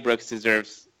Scotty Brooks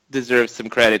deserves some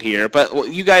credit here. But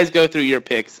you guys go through your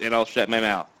picks, and I'll shut my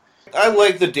mouth. I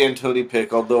like the D'Antoni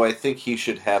pick, although I think he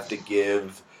should have to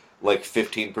give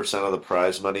 15% of the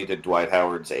prize money to Dwight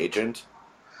Howard's agent.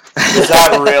 Because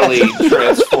that really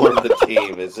transformed the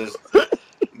team. It's just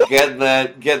getting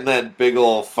that big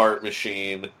old fart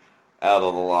machine out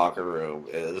of the locker room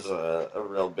is a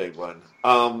real big one.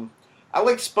 I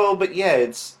like Spo, but yeah,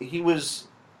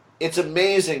 it's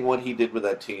amazing what he did with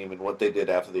that team and what they did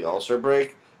after the All-Star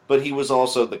break, but he was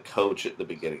also the coach at the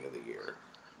beginning of the year.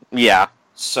 Yeah.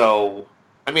 So,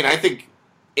 I mean, I think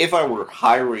if I were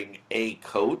hiring a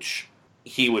coach,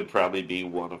 he would probably be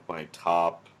one of my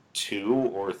top 2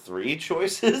 or 3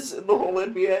 choices in the whole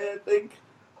NBA, I think.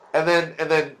 And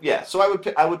then, yeah. So I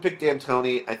would pick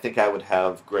D'Antoni. I think I would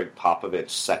have Greg Popovich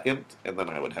second, and then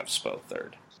I would have Spo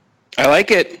third. I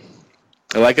like it.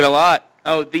 I like it a lot.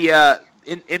 Oh, the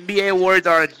NBA awards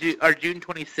are June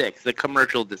 26th. The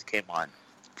commercial just came on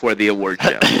for the award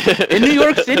show in New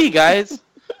York City, guys.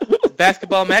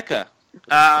 Basketball mecca.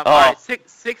 All right,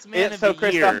 six man of the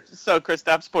year. So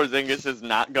Kristaps Porzingis is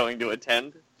not going to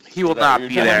attend? He will not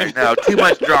be there. No, too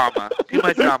much drama. Too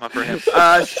much drama for him.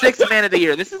 Sixth man of the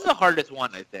year. This is the hardest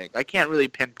one, I think. I can't really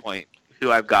pinpoint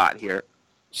who I've got here.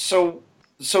 So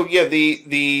yeah,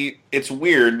 the it's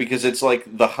weird because it's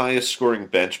like the highest scoring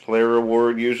bench player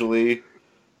award usually.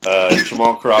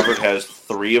 Jamal Crawford has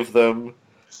 3 of them.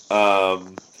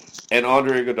 And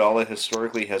Andre Iguodala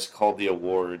historically has called the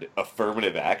award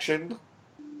affirmative action.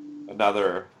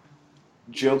 Another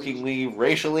jokingly,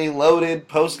 racially loaded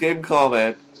post-game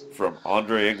comment from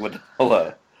Andre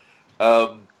Iguodala.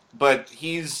 But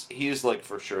he's like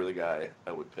for sure the guy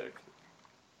I would pick.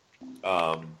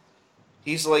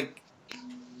 He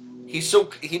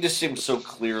just seems so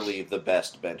clearly the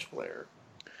best bench player.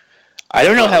 I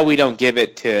don't know how we don't give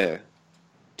it to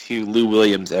Lou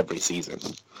Williams every season.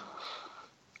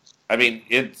 I mean,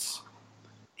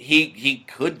 he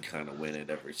could kind of win it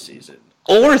every season.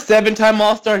 Or 7-time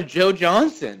All-Star Joe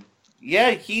Johnson.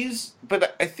 Yeah,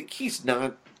 but I think he's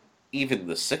not even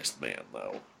the 6th man,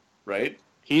 though, right?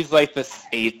 He's like the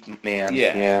 8th man.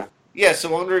 Yeah,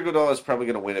 so Andre Iguodala is probably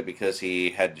going to win it because he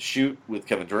had to shoot with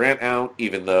Kevin Durant out,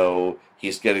 even though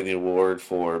he's getting the award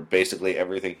for basically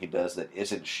everything he does that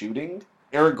isn't shooting.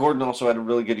 Eric Gordon also had a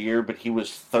really good year, but he was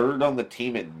 3rd on the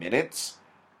team in minutes,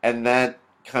 and that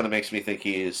kind of makes me think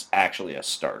he is actually a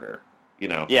starter, you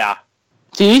know? Yeah.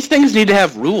 See, these things need to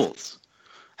have rules.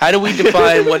 How do we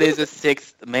define what is a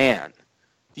 6th man?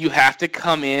 Do you have to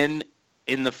come in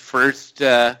the first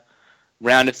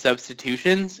round of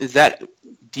substitutions?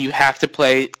 Do you have to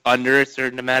play under a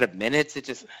certain amount of minutes? It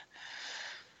just,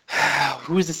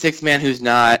 who's the 6th man, who's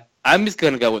not? I'm just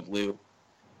going to go with Lou.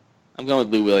 I'm going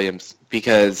with Lou Williams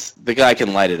because the guy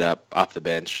can light it up off the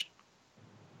bench.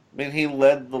 I mean, he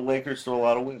led the Lakers to a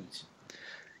lot of wins.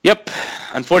 Yep,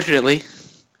 unfortunately.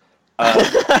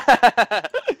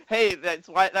 Hey, that's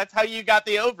how you got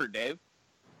the over, Dave.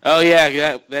 Oh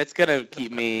yeah, that's gonna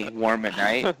keep me warm at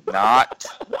night. Not.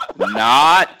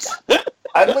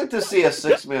 I'd like to see a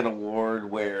 6-man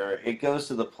award where it goes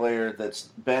to the player that's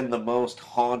been the most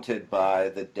haunted by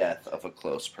the death of a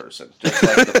close person, just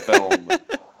like the film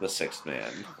The 6th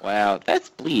Man. Wow, that's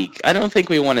bleak. I don't think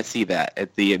we want to see that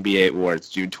at the NBA Awards,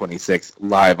 June 26th,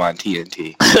 live on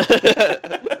TNT.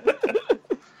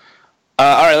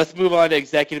 All right, let's move on to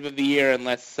Executive of the Year,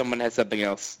 unless someone has something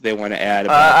else they want to add.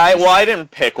 I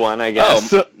didn't pick one, I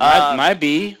guess. Oh, my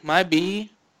B.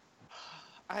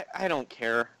 I don't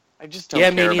care. I just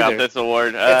don't care about this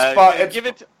award.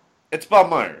 It's Bob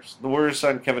Myers. The Warriors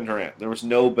signed Kevin Durant. There was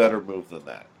no better move than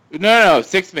that. No,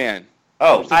 6th man.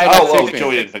 Joey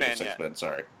didn't pick a 6th man.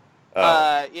 Sorry.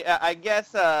 Yeah, I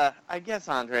guess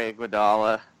Andre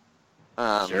Iguodala.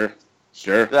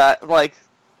 Sure.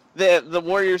 That the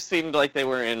Warriors seemed like they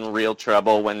were in real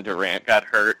trouble when Durant got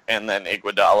hurt, and then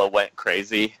Iguodala went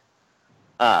crazy,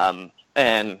 and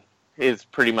is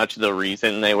pretty much the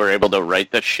reason they were able to right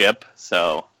the ship.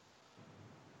 So,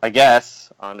 I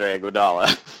guess Andre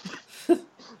Iguodala.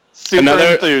 Super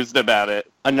enthused about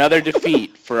it. Another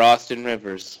defeat for Austin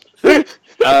Rivers. All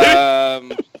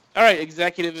right,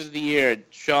 Executive of the Year.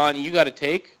 Sean, you got a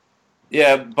take?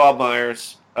 Yeah, Bob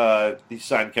Myers. He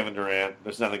signed Kevin Durant.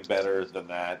 There's nothing better than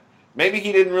that. Maybe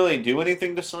he didn't really do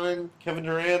anything to sign Kevin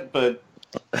Durant, but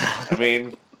I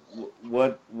mean,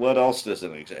 what else does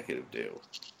an executive do?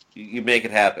 You make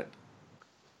it happen.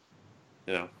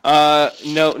 You know.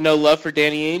 No love for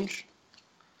Danny Ainge.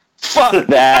 Fuck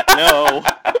that. No.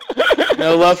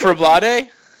 No love for Vlade.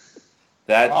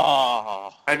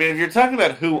 I mean, if you're talking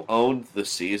about who owned the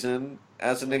season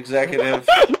as an executive,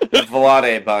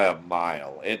 Vlade by a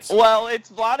mile. It's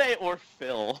Vlade or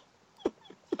Phil.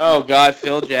 Oh God,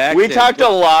 Phil Jackson. We talked a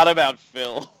lot about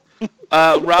Phil.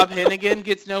 Rob Hennigan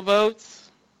gets no votes.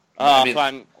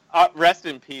 Fine. Rest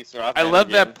in peace, Rob. I love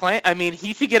that plan. I mean,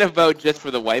 he should get a vote just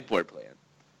for the whiteboard plan.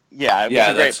 Yeah,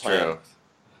 that's true.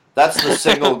 That's the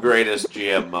single greatest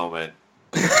GM moment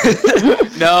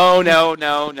No.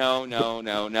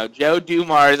 Joe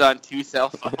Dumars on 2 cell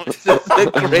phones is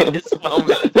the greatest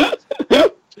moment.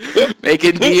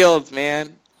 Making deals,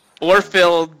 man. Or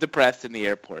Phil depressed in the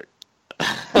airport.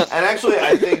 And actually,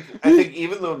 I think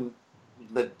even though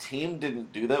the team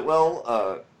didn't do that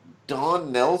well,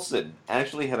 Don Nelson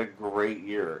actually had a great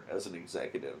year as an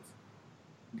executive.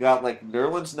 Got like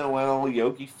Nerlens Noel,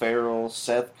 Yogi Ferrell,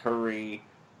 Seth Curry,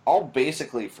 all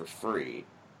basically for free.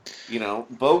 You know,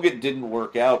 Bogut didn't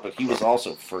work out, but he was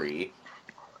also free.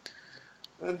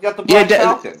 And got the Black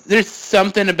Falcon. There's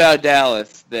something about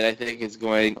Dallas that I think is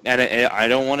going, and I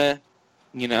don't want to,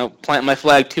 plant my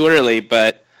flag too early,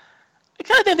 but I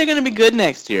kind of think they're going to be good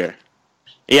next year.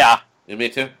 Yeah. Me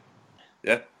too.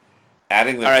 Yeah.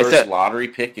 Adding the first lottery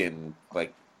pick in,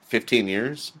 15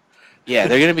 years? Yeah,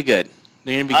 they're going to be good.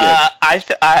 They're going to be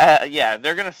good. Yeah,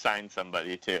 they're going to sign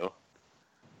somebody, too.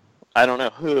 I don't know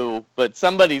who, but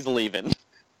somebody's leaving.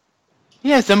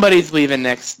 Yeah, somebody's leaving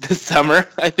this summer.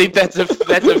 I think that's a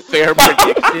fair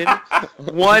prediction.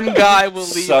 One guy will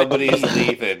leave. Somebody's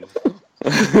leaving.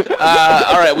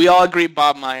 All right, we all agree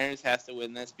Bob Myers has to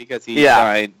win this because he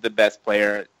signed the best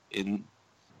player in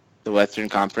the Western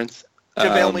Conference.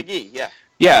 JaVale McGee, yeah.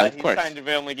 Yeah, of course. He signed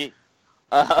JaVale McGee.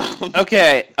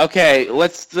 Okay.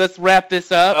 Let's wrap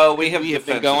this up. Oh, we have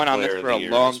been going on this for a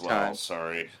long time.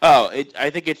 Sorry. Oh, I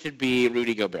think it should be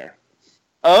Rudy Gobert.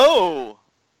 Oh,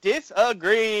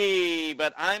 disagree,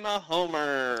 but I'm a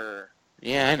homer.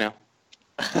 Yeah, I know.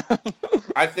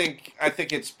 I think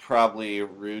it's probably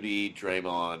Rudy,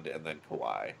 Draymond, and then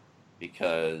Kawhi,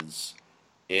 because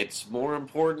it's more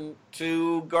important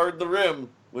to guard the rim,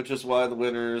 which is why the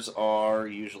winners are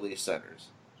usually centers.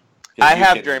 I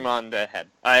have Draymond ahead.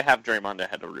 I have Draymond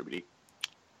ahead of Rudy.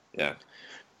 Yeah.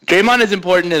 Draymond is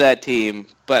important to that team,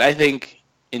 but I think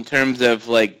in terms of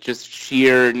just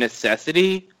sheer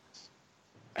necessity,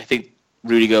 I think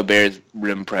Rudy Gobert's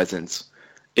rim presence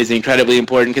is incredibly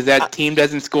important because that team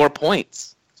doesn't score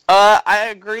points. I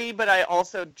agree, but I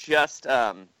also just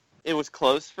it was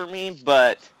close for me,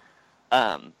 but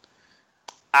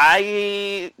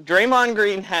Draymond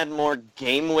Green had more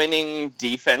game-winning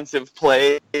defensive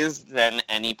plays than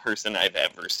any person I've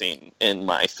ever seen in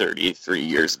my 33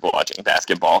 years of watching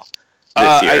basketball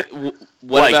this year.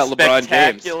 What about LeBron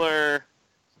James?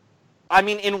 I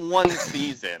mean, in one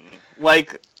season.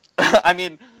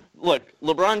 Look,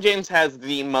 LeBron James has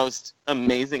the most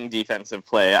amazing defensive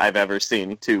play I've ever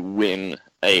seen to win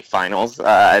a finals,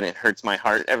 and it hurts my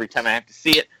heart every time I have to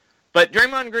see it. But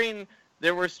Draymond Green,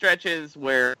 there were stretches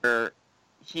where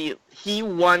he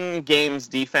won games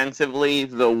defensively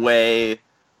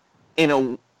in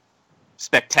a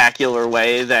spectacular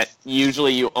way that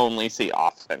usually you only see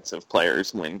offensive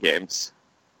players win games.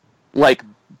 Like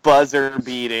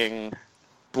buzzer-beating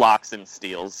blocks and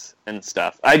steals and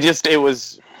stuff.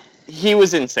 He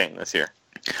was insane this year.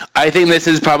 I think this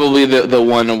is probably the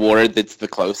one award that's the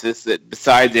closest, that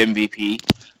besides MVP,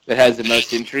 that has the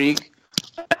most intrigue.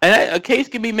 And a case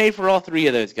can be made for all three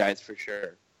of those guys for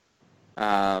sure.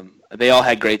 They all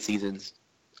had great seasons.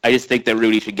 I just think that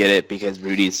Rudy should get it because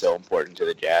Rudy is so important to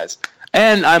the Jazz.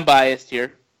 And I'm biased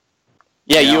here.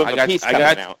 Yeah, you have a piece coming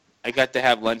out. I got to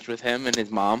have lunch with him and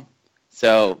his mom.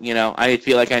 So, I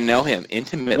feel like I know him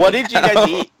intimately. What did you guys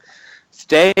eat?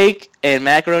 Steak and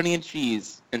macaroni and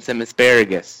cheese and some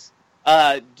asparagus.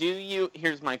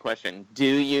 Here's my question. Do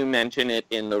you mention it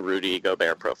in the Rudy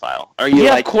Gobert profile? Are you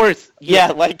of course. Yeah,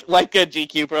 like a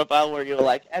GQ profile where you're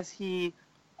like, as he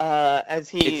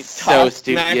tossed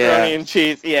macaroni and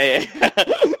cheese. Yeah.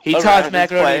 He tossed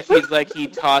macaroni and cheese like he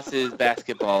tosses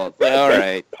basketball. All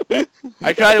right.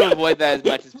 I try to avoid that as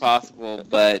much as possible,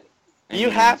 but you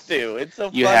have to. It's so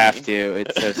funny. You have to.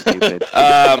 It's so stupid.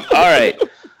 All right.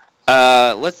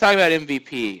 Let's talk about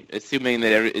MVP. Assuming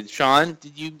that Sean,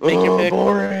 did you make your pick?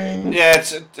 Boring. Yeah,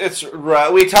 it's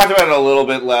we talked about it a little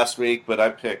bit last week, but I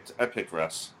picked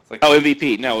Russ.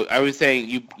 MVP. No, I was saying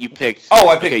you picked. Oh,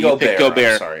 I picked Gobert. You picked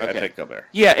Gobert. Sorry, I picked Gobert.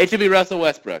 Yeah, it should be Russell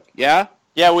Westbrook. Yeah.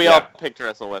 Yeah, we all picked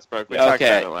Russell Westbrook. We talked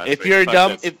about it last week.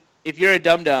 If you're a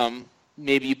dum,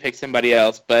 maybe you pick somebody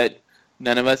else, but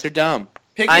none of us are dumb.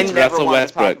 It's Russell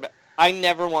Westbrook. I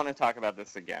never want to talk about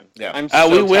this again. Yeah.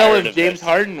 We will if James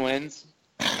Harden wins.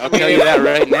 I'll tell you that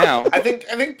right now. I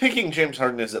think picking James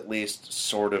Harden is at least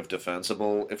sort of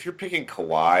defensible. If you're picking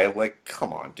Kawhi,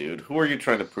 come on, dude. Who are you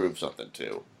trying to prove something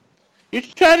to? You're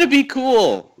trying to be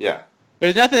cool. Yeah.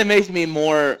 There's nothing that makes me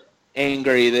more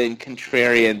angry than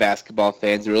contrarian basketball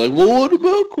fans who are like, well, what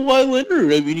about Kawhi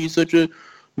Leonard? I mean, he's such an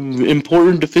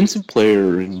important defensive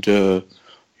player, and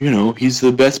he's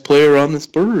the best player on the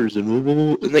Spurs,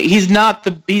 and he's not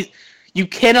you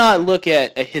cannot look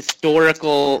at a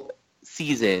historical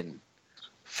season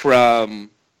from,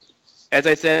 as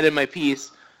I said in my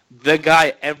piece, the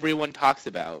guy everyone talks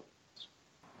about.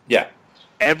 Yeah.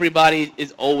 Everybody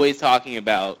is always talking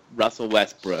about Russell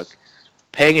Westbrook,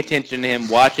 paying attention to him,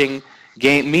 watching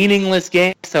meaningless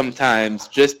games sometimes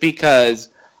just because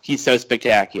he's so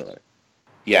spectacular.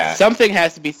 Yeah. Something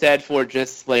has to be said for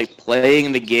just like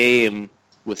playing the game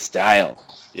with style.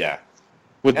 Yeah.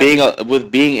 With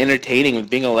being entertaining, with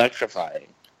being electrifying.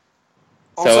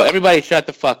 Also, so everybody shut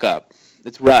the fuck up.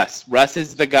 It's Russ. Russ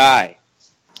is the guy.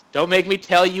 Don't make me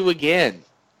tell you again.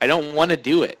 I don't want to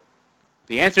do it.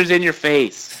 The answer's in your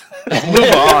face. Let's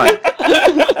move on.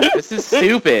 This is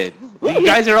stupid. You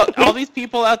guys are all these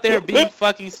people out there being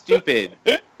fucking stupid.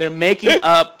 They're making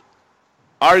up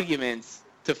arguments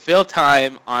to fill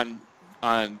time on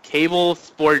cable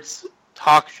sports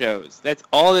talk shows. That's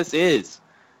all this is.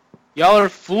 Y'all are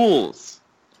fools.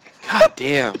 God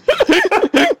damn.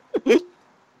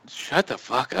 Shut the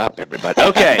fuck up, everybody.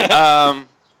 Okay.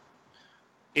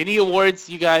 Any awards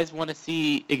you guys want to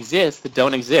see exist that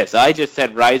don't exist? I just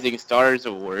said Rising Stars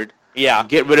Award. Yeah.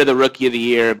 Get rid of the Rookie of the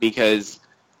Year because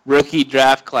rookie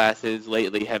draft classes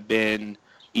lately have been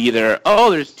either,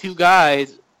 there's two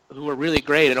guys who are really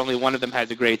great and only one of them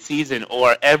has a great season,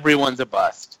 or everyone's a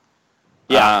bust.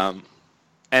 Yeah.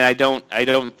 And I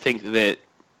don't think that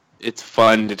it's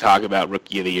fun to talk about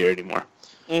Rookie of the Year anymore.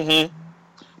 Mm-hmm.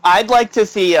 I'd like to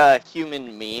see a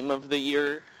Human Meme of the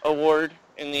Year award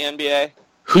in the NBA.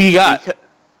 Who you got?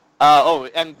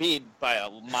 Embiid by a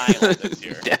mile this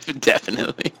year.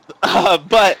 Definitely.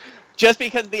 But just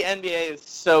because the NBA is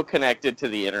so connected to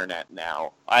the internet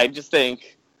now, I just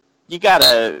think we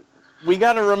gotta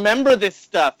remember this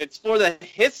stuff. It's for the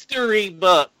history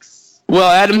books.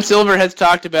 Well, Adam Silver has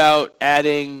talked about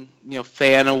adding,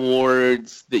 fan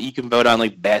awards that you can vote on,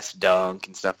 like Best Dunk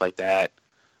and stuff like that,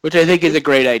 which I think is a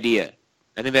great idea.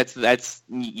 I think that's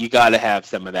you got to have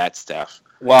some of that stuff.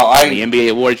 Well, the NBA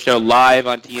Awards show live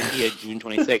on TNT at June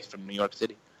 26th from New York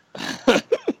City.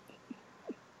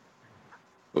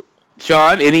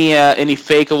 Sean, any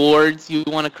fake awards you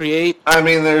want to create? I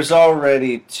mean, there's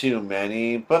already too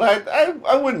many, but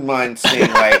I wouldn't mind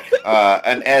seeing like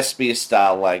an SB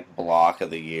style like Block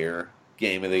of the Year,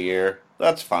 Game of the Year.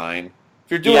 That's fine. If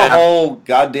you're doing a whole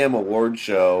goddamn award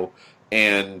show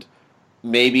and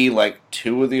maybe like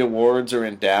 2 of the awards are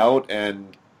in doubt,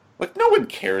 and like no one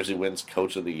cares who wins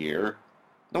Coach of the Year.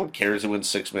 No one cares who wins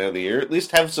Sixth Man of the Year. At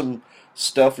least have some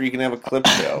stuff where you can have a clip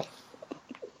show.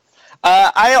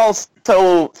 I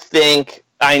also think,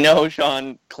 I know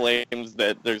Sean claims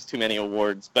that there's too many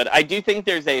awards, but I do think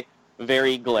there's a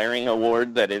very glaring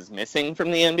award that is missing from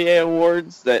the NBA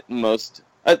awards that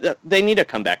they need a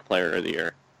comeback player of the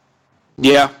year.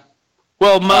 Yeah.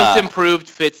 Well, most improved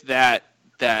fits that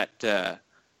concept.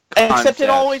 Except it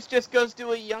always just goes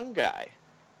to a young guy.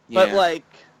 Yeah. But like...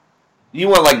 You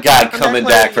want like guy coming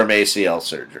back from ACL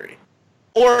surgery.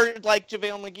 Or like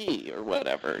JaVale McGee or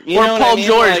whatever. Or Paul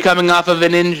George coming off of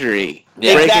an injury.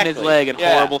 Yeah. Breaking his leg in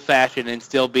horrible fashion and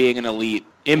still being an elite.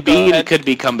 Embiid could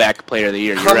be comeback player of the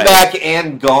year. You're right. Comeback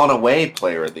and gone away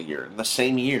player of the year in the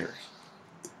same year.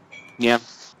 Yeah.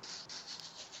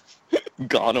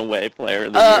 Gone away player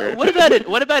of the year.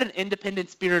 What about an Independent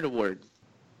Spirit Award?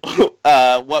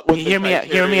 What would hear me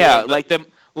out. Like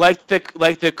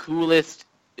the coolest,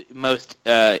 most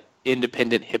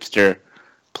independent hipster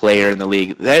player in the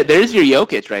league. There's your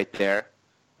Jokic right there.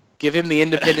 Give him the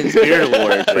Independent Spirit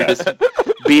Award for just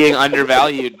being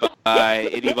undervalued by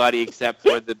anybody except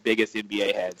for the biggest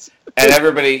NBA heads. And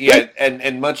everybody,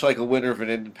 and much like a winner of an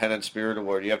Independent Spirit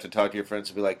Award, you have to talk to your friends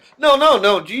and be like,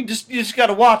 no, you just got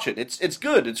to watch it. It's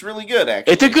good. It's really good,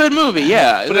 actually. It's a good movie,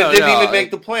 yeah. But it didn't even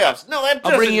make the playoffs. No, that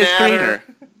doesn't I'll bring you matter.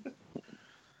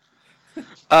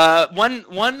 A screener.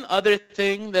 One other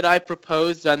thing that I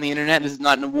proposed on the internet, this is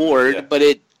not an award, but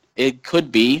it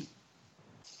could be.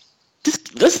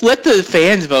 Let's let the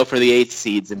fans vote for the 8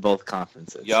 seeds in both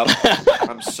conferences. Yup.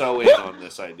 I'm so in on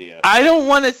this idea. I don't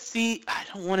want to see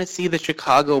the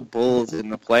Chicago Bulls in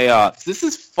the playoffs. This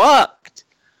is fucked.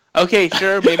 Okay,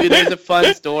 sure, maybe there's a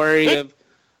fun story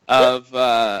of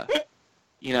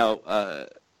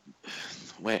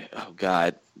wait, oh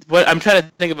god. What I'm trying to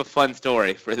think of a fun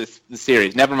story for this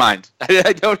series. Never mind.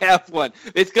 I don't have one.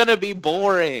 It's gonna be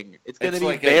boring. It's gonna be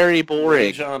like very boring.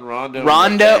 Rajon Rondo.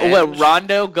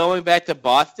 Rondo going back to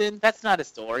Boston? That's not a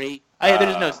story.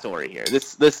 There's no story here.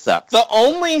 This sucks. The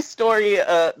only story,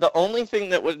 the only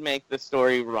thing that would make the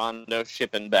story Rondo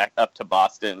shipping back up to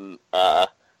Boston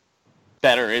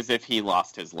better is if he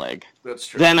lost his leg. That's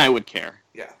true. Then I would care.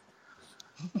 Yeah.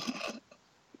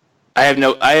 I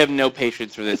have no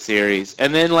patience for this series.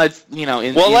 And then let's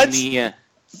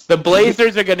The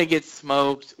Blazers are gonna get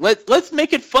smoked. Let's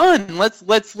make it fun.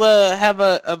 Let's have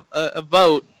a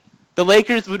vote. The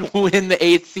Lakers would win the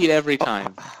 8th seed every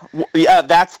time. Yeah,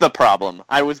 that's the problem.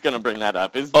 I was gonna bring that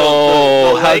up. The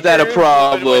how's that a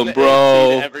problem,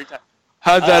 bro?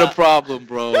 How's that a problem,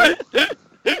 bro?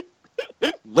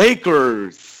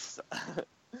 Lakers.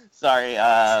 Sorry,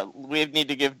 we need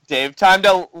to give Dave time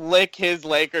to lick his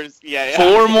Lakers. Yeah.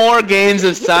 4 more games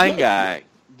of sign guy.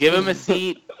 Give him a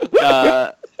seat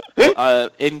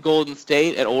in Golden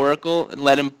State at Oracle and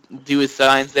let him do his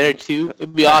signs there too.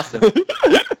 It'd be awesome.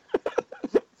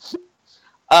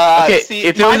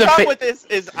 Okay, my problem with this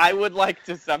is I would like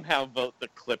to somehow vote the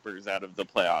Clippers out of the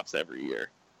playoffs every year.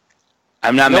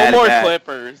 I'm not mad at that. No more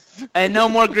Clippers. And no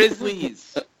more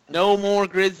Grizzlies. No more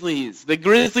Grizzlies. The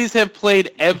Grizzlies have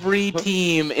played every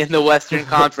team in the Western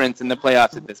Conference in the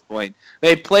playoffs at this point.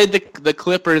 They played the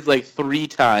Clippers like 3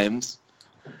 times.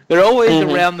 They're always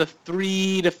around the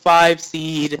 3 to 5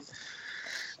 seed.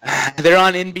 They're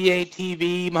on NBA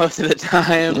TV most of the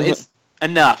time. It's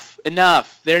enough.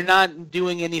 They're not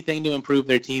doing anything to improve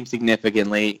their team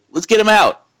significantly. Let's get them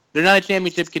out. They're not a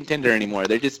championship contender anymore.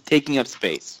 They're just taking up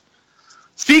space.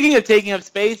 Speaking of taking up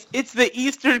space, it's the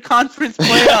Eastern Conference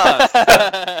playoffs.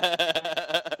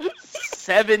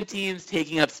 7 teams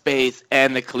taking up space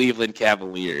and the Cleveland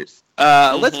Cavaliers.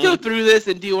 Let's go through this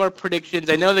and do our predictions.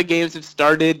 I know the games have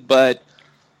started, but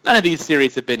none of these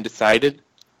series have been decided.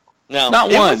 No.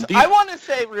 Not one. I want to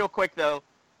say real quick, though,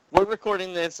 we're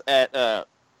recording this at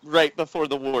right before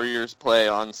the Warriors play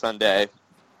on Sunday.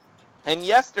 And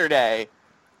yesterday,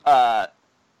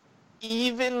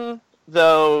 even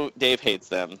though Dave hates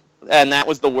them, and that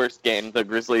was the worst game, the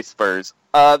Grizzlies-Spurs,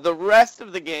 the rest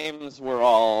of the games were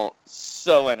all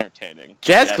so entertaining.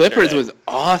 Jazz-Clippers was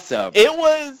awesome. It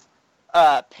was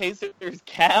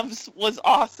Pacers-Cavs was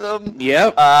awesome.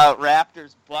 Yep.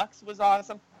 Raptors-Bucks was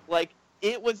awesome. Like,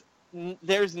 it was...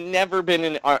 There's never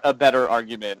been a better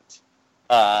argument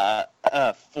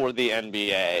for the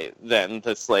NBA than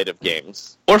the slate of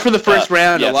games. Or for the first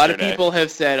round. Yesterday. A lot of people have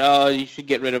said, oh, you should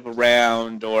get rid of a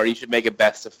round, or you should make it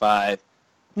best of 5.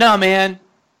 No, man.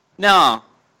 No.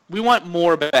 We want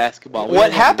more basketball.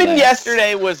 What happened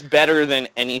yesterday was better than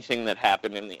anything that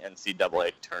happened in the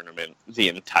NCAA tournament the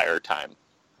entire time.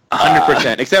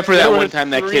 100%. Except for that one time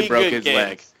that kid broke his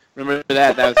leg. Remember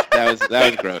that? That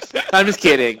was gross. I'm just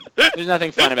kidding. There's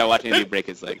nothing fun about watching a dude break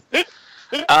his leg.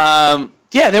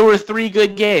 Yeah, there were 3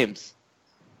 good games.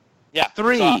 Yeah,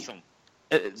 3. Awesome.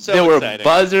 There were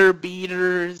buzzer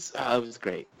beaters. Oh, it was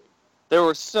great. There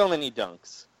were so many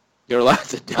dunks. There were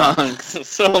lots of dunks.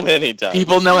 So many dunks.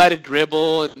 People know how to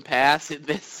dribble and pass in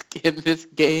this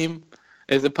game,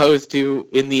 as opposed to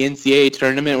in the NCAA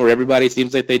tournament where everybody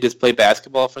seems like they just play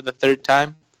basketball for the 3rd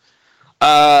time.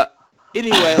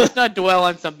 Anyway, let's not dwell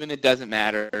on something that doesn't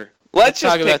matter. Let's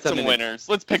just pick some winners.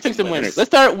 Let's pick some winners. Let's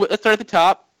start at the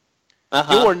top.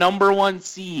 Your number 1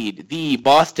 seed, the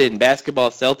Boston Basketball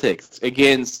Celtics,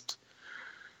 against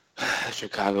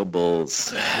Chicago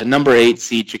Bulls. Number 8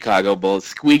 seed Chicago Bulls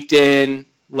squeaked in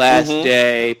last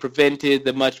day, prevented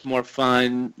the much more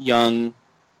fun, young,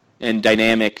 and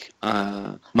dynamic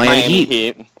Miami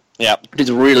Heat. Yep. Which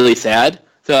is really sad.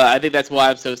 So I think that's why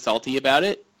I'm so salty about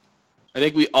it. I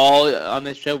think we all on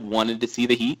this show wanted to see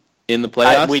the Heat in the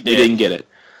playoffs. We didn't get it.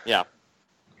 Yeah.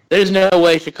 There's no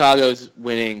way Chicago's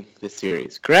winning this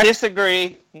series, correct?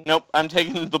 Disagree. Nope. I'm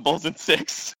taking the Bulls in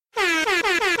 6.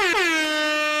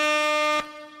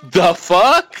 The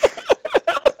fuck?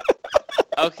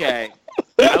 Okay.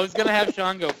 I was going to have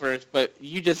Sean go first, but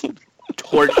you just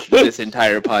torched this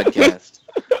entire podcast.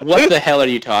 What the hell are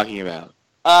you talking about?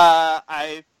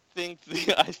 I think the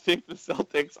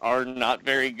Celtics are not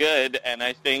very good, and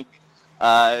I think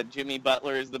Jimmy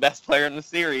Butler is the best player in the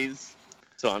series,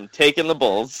 so I'm taking the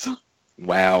Bulls.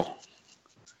 Wow.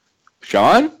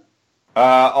 Sean?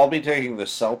 I'll be taking the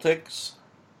Celtics.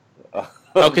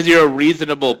 Because you're a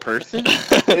reasonable person?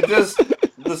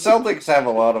 The Celtics have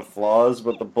a lot of flaws,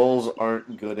 but the Bulls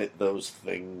aren't good at those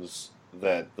things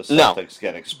that the Celtics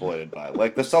get exploited by.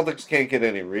 Like, the Celtics can't get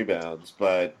any rebounds,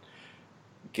 but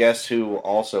guess who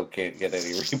also can't get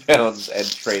any rebounds and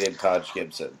traded Taj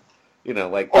Gibson? You know,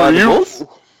 like... the Bulls?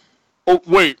 Oh,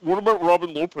 wait, what about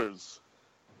Robin Lopez?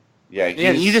 Yeah,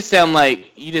 you just sound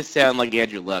like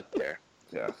Andrew Luck there.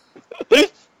 Yeah.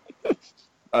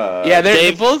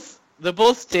 The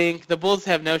Bulls stink. The Bulls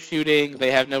have no shooting.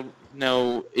 They have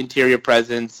no interior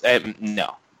presence.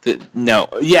 No.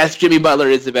 Yes, Jimmy Butler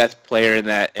is the best player in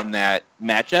that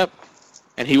matchup,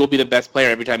 and he will be the best player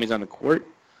every time he's on the court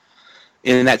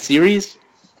in that series.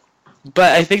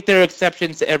 But I think there are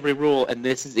exceptions to every rule, and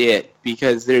this is it,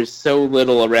 because there's so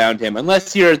little around him,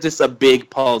 unless you're just a big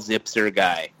Paul Zipser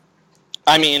guy.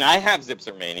 I mean, I have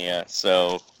Zipser mania,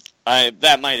 so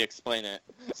that might explain it.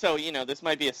 So, this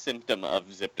might be a symptom of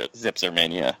Zipser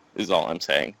mania, is all I'm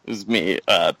saying. Is me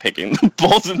picking the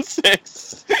Bulls in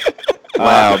 6.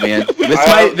 Wow, man.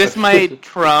 This might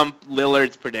trump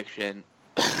Lillard's prediction.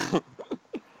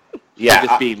 Yeah.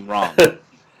 Just being wrong.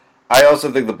 I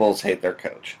also think the Bulls hate their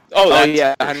coach. Oh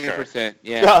yeah, 100%. Sure.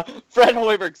 Yeah. Fred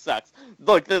Hoiberg sucks.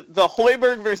 Look, the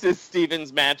Hoiberg versus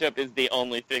Stevens matchup is the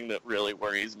only thing that really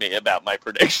worries me about my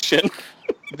prediction.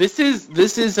 This is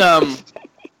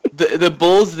the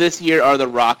Bulls this year are the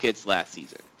Rockets last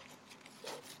season.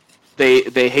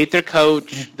 They hate their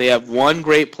coach. They have one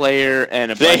great player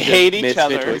and they hate each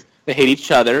other. They hate each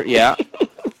other. Yeah.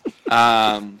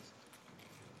 I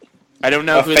don't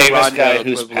know who the famous guy Rondo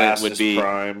who's past would his be.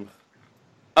 prime.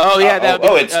 Oh yeah, that would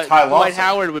be, it's Ty Lawson. Dwight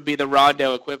Howard would be the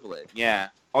Rondo equivalent. Yeah.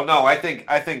 Oh no, I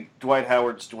think Dwight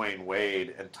Howard's Dwayne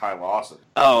Wade and Ty Lawson.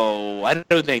 Oh, I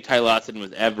don't think Ty Lawson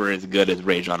was ever as good as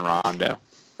Rajon Rondo.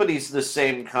 But he's the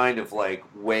same kind of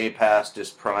way past his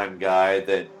prime guy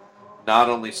that not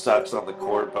only sucks on the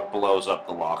court but blows up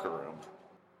the locker room.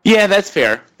 Yeah, that's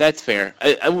fair. That's fair.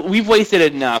 We've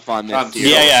wasted enough on this. I'm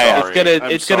series.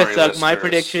 It's gonna suck. Listeners. My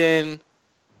prediction: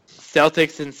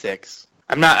 Celtics in 6.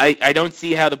 I don't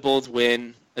see how the Bulls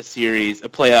win a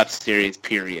playoff series.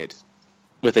 Period.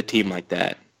 With a team like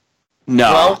that.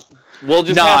 No. Well, we'll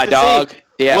just have to dog. see.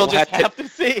 Yeah, we'll just have to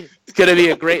see. It's gonna be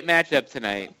a great matchup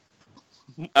tonight.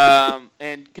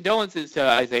 And condolences to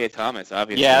Isaiah Thomas,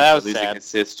 obviously. Yeah, that was losing sad. his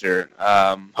sister.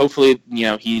 Hopefully,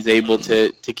 he's able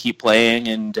to keep playing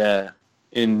and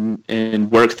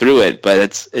work through it.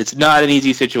 But it's not an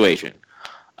easy situation.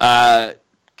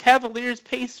 Cavaliers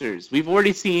Pacers. We've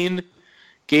already seen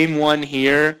Game 1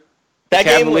 here. That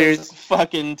Cavaliers, game was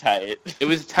fucking tight. It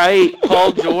was tight.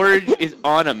 Paul George is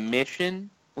on a mission.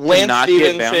 Lance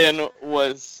Stevenson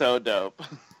was so dope.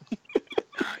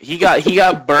 He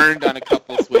got burned on a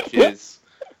couple switches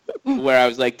where I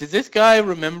was like, does this guy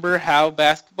remember how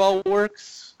basketball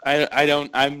works?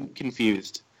 I'm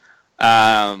confused.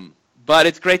 But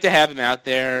it's great to have him out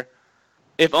there.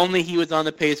 If only he was on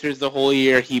the Pacers the whole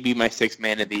year, he'd be my 6th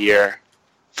man of the year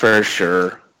for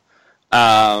sure.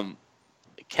 Cavs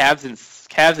in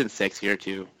 6 here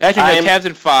too. Actually, Cavs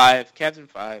in 5. Cavs in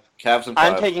 5.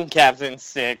 I'm taking Cavs in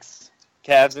 6.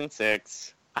 Cavs in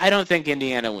 6. I don't think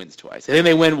Indiana wins twice. I think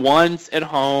they win once at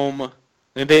home. I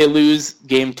think they lose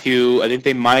Game 2. I think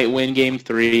they might win Game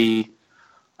 3.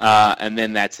 And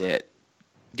then that's it.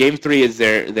 Game 3 is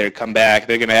their comeback.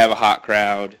 They're going to have a hot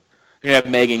crowd. They're going to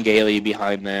have Megan Gailey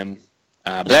behind them.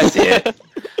 But that's it.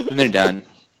 And they're done.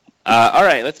 All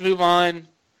right, let's move on.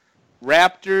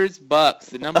 Raptors, Bucks.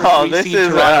 The number 3 seed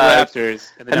Toronto Raptors.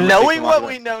 And knowing what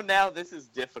we know now, this is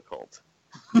difficult.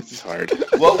 This is hard.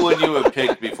 What would you have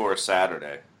picked before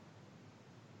Saturday?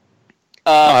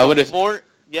 I would have. Before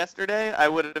yesterday, I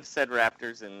would have said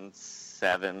Raptors in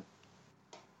 7.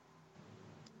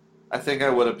 I think I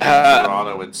would have picked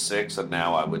Toronto in 6, and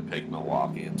now I would pick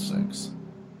Milwaukee in 6.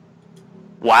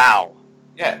 Wow.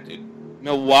 Yeah, dude.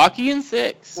 Milwaukee in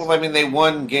 6. Well, I mean, they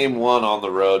won Game 1 on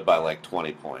the road by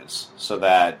 20 points, so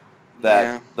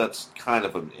that's kind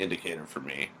of an indicator for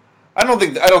me. I don't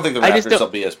think the Raptors will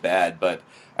be as bad, but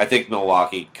I think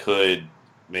Milwaukee could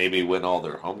maybe win all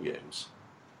their home games.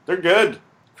 They're good.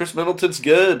 Chris Middleton's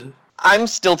good. I'm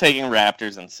still taking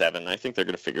Raptors in 7. I think they're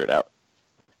going to figure it out.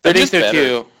 I think so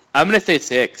too. I'm going to say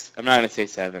 6. I'm not going to say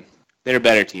 7. They're a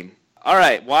better team. All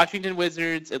right, Washington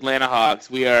Wizards, Atlanta Hawks.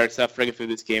 We are suffering through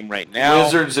this game right now.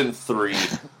 Wizards in 3.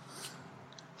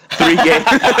 3 games.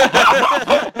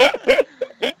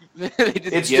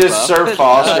 It's just Sir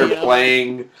Foster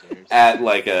playing at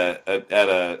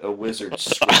a Wizard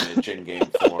scrimmage in Game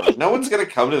 4. No one's gonna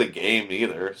come to the game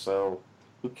either, so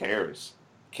who cares?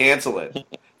 Cancel it.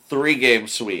 3-game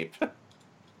sweep.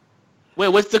 Wait,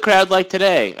 what's the crowd like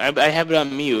today? I have it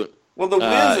on mute. Well, the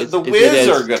Wiz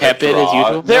are going to tepid draw. As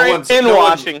usual? They're in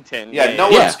Washington. No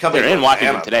one's coming. They're in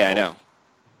Washington today. I know.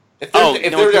 If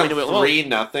they're down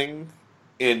 3-0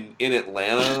 in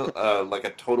Atlanta, like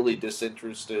a totally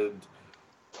disinterested.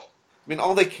 I mean,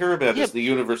 all they care about is the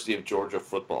University of Georgia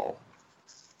football.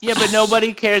 Yeah, but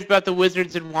nobody cares about the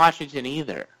Wizards in Washington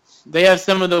either. They have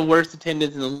some of the worst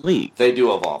attendance in the league. They do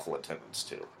have awful attendance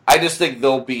too. I just think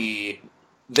they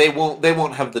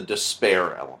won't have the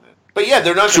despair element. But yeah,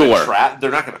 they're not going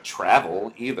to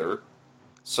travel either.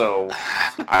 So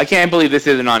I can't believe this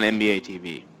isn't on NBA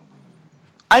TV.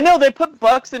 I know they put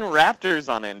Bucks and Raptors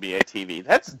on NBA TV.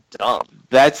 That's dumb.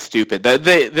 That's stupid.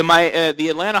 The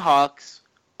Atlanta Hawks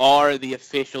are the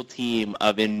official team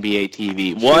of NBA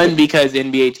TV. One, because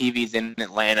NBA TV is in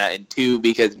Atlanta, and two,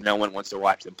 because no one wants to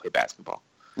watch them play basketball.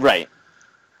 Right.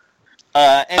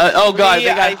 Oh, God, they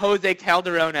got Jose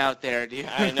Calderon out there, dude.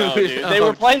 I know, dude. They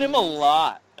were playing him a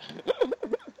lot.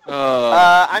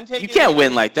 You can't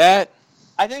win like that.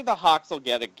 I think the Hawks will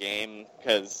get a game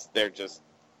because they're just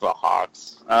the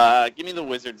Hawks. Give me the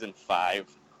Wizards in 5.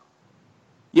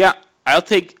 Yeah, I'll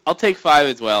take 5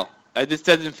 as well. This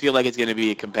doesn't feel like it's going to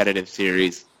be a competitive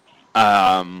series.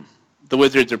 The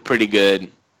Wizards are pretty good.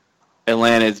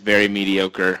 Atlanta is very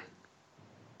mediocre.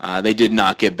 They did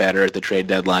not get better at the trade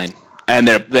deadline, and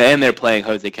they're playing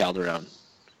Jose Calderon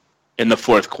in the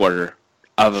fourth quarter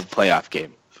of a playoff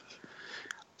game.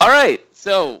 All right,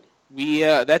 so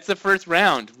that's the first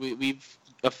round. We've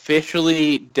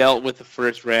officially dealt with the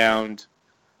first round.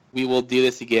 We will do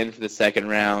this again for the second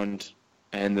round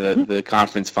and the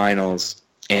conference finals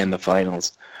and the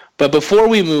finals. But before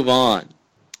we move on,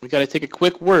 we got to take a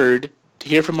quick word to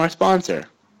hear from our sponsor.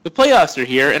 The playoffs are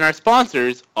here, and our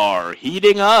sponsors are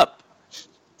heating up.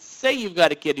 Say you've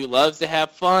got a kid who loves to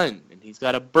have fun, and he's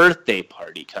got a birthday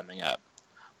party coming up,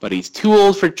 but he's too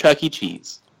old for Chuck E.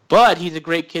 Cheese. But he's a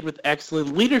great kid with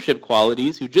excellent leadership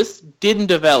qualities who just didn't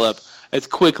develop as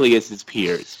quickly as his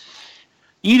peers.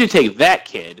 You need to take that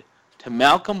kid to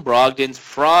Malcolm Brogdon's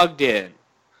Frog Den.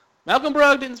 Malcolm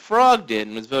Brogdon's Frog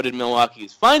Den was voted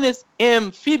Milwaukee's finest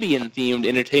amphibian-themed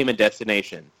entertainment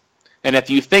destination. And if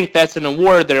you think that's an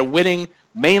award they're winning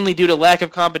mainly due to lack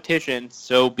of competition,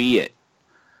 so be it.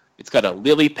 It's got a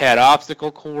lily pad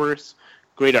obstacle course,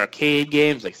 great arcade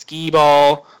games like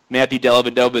Skee-Ball, Matthew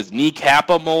Dellavedova's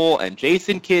Kneecap-A-Mole, and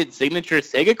Jason Kidd's signature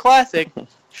Sega classic,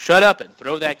 Shut Up and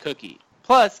Throw That Cookie.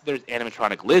 Plus, there's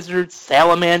animatronic lizards,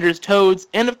 salamanders, toads,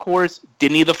 and of course,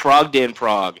 Denny the Frog Den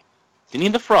Frog. Denny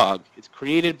the Frog is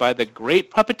created by the great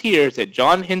puppeteers at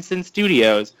John Henson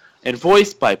Studios and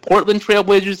voiced by Portland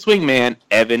Trailblazers swingman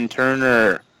Evan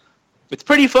Turner. It's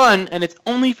pretty fun, and it's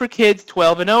only for kids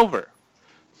 12 and over.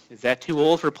 Is that too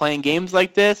old for playing games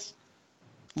like this?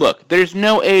 Look, there's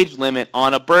no age limit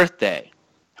on a birthday.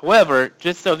 However,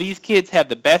 just so these kids have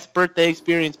the best birthday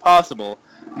experience possible,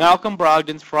 Malcolm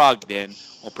Brogdon's Frog Den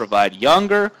will provide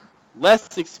younger,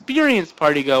 less experienced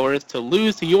partygoers to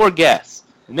lose to your guests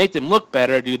and make them look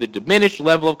better due to the diminished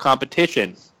level of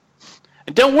competition.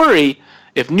 And don't worry,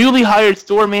 if newly hired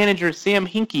store manager Sam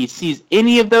Hinkie sees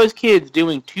any of those kids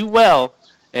doing too well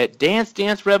at Dance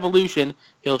Dance Revolution,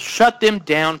 he'll shut them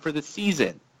down for the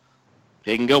season.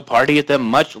 They can go party at the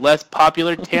much less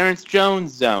popular Terrence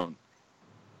Jones Zone.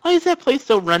 Why is that place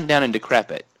so run down and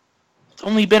decrepit? It's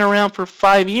only been around for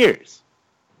 5 years.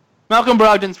 Malcolm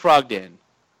Brogdon's Frog Den,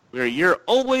 where you're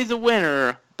always a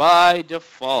winner by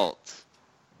default.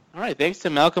 All right, thanks to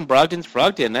Malcolm Brogdon's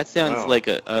Frog Den. That sounds like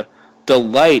a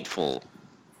delightful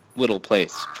little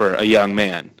place for a young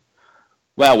man.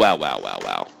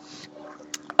 Wow.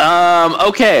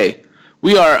 Okay,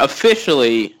 we are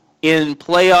officially in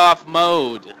playoff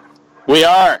mode. We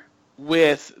are.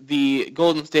 With the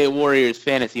Golden State Warriors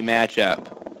fantasy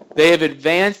matchup. They have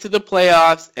advanced to the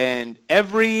playoffs, and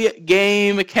every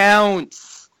game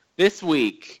counts. This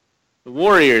week, the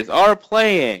Warriors are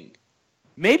playing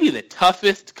maybe the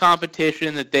toughest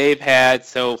competition that they've had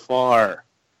so far.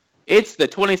 It's the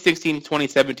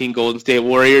 2016-2017 Golden State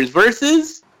Warriors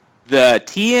versus the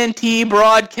TNT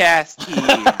broadcast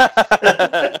team.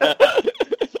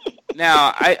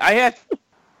 Now, I have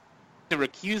to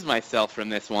recuse myself from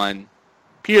this one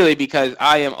purely because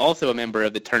I am also a member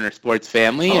of the Turner Sports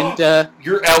family, and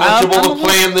you're eligible to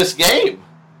play in this game.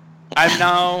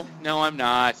 No, I'm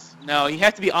not. No, you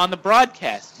have to be on the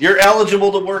broadcast. You're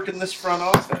eligible to work in this front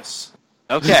office.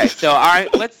 Okay, so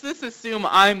let's just assume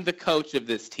I'm the coach of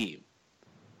this team.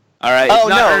 All right, it's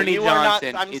not Ernie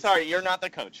Johnson. I'm sorry, you're not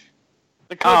the coach.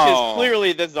 The coach is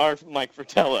clearly the czar, Mike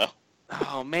Fratello.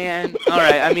 Oh, man. All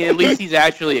right, I mean, at least he's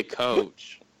actually a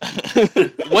coach.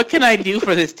 What can I do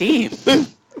for this team? Is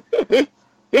there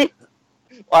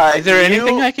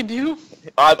anything I can do?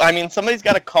 I mean, somebody's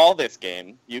got to call this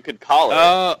game. You could call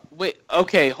it. Wait.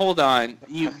 Okay, hold on.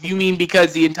 You mean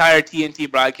because the entire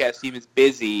TNT broadcast team is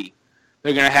busy,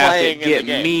 they're gonna have to get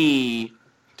me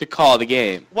to call the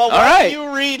game? Well, why don't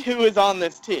you read who is on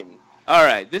this team? All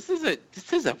right. This is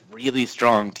a really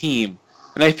strong team,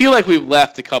 and I feel like we've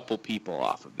left a couple people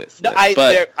off of this list.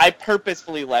 I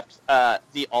purposefully left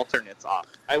the alternates off.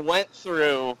 I went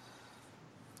through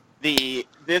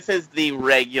this is the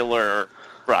regular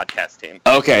broadcast team.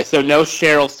 Okay, so no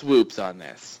Cheryl Swoops on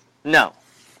this. No.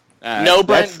 No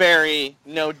Brent Barry,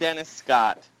 no Dennis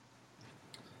Scott.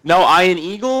 No Ian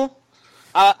Eagle?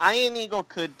 Ian Eagle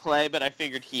could play, but I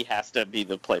figured he has to be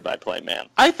the play-by-play man.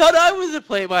 I thought I was a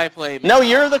play-by-play man. No,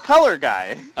 you're the color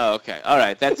guy. Oh, okay. All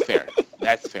right, that's fair.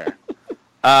 That's fair.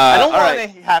 I don't want to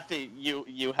have to.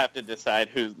 You have to decide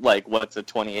what's a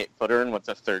 28-footer and what's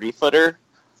a 30-footer.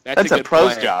 That's a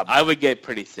pro's job. I would get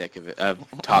pretty sick of it, of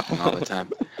talking all the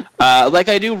time, like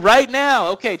I do right now.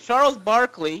 Okay, Charles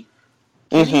Barkley,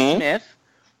 Kenny Smith,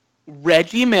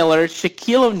 Reggie Miller,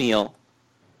 Shaquille O'Neal,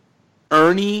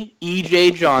 Ernie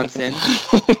E.J. Johnson,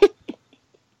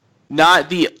 not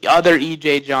the other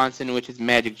E.J. Johnson, which is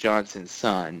Magic Johnson's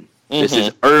son. This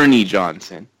is Ernie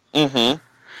Johnson.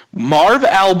 Marv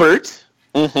Albert,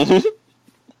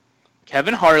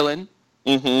 Kevin Harlan,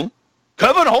 David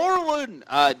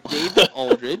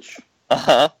Aldridge,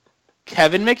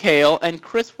 Kevin McHale, and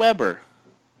Chris Webber.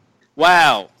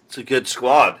 Wow. It's a good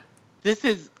squad. This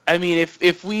is, I mean,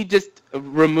 if we just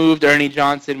removed Ernie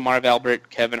Johnson, Marv Albert,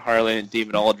 Kevin Harlan, and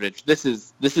David Aldridge, this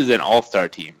is an all-star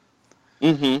team.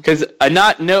 Because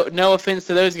no offense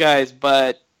to those guys,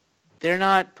 but they're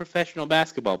not professional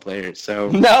basketball players. So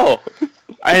no.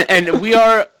 And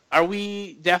are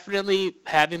we definitely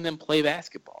having them play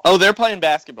basketball? Oh, they're playing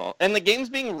basketball. And the game's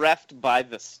being reffed by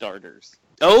the starters.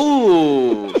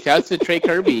 Oh, shouts to Trey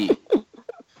Kirby.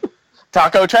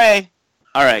 Taco Trey.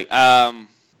 All right.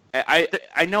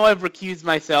 I know I've recused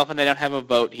myself and I don't have a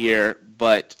vote here,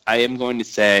 but I am going to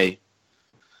say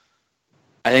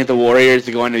I think the Warriors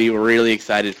are going to be really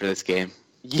excited for this game.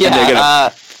 Yeah. And they're going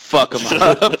to fuck them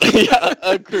up. Yeah,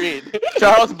 agreed.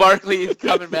 Charles Barkley is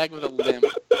coming back with a limp.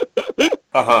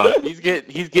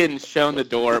 He's getting shown the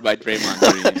door by Draymond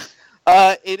Green.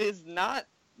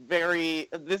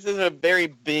 This is a very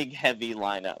big, heavy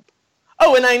lineup.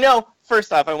 Oh, and I know,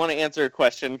 first off, I want to answer a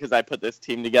question because I put this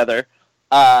team together.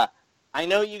 I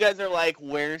know you guys are like,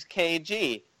 where's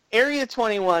KG? Area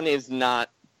 21 is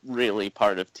not really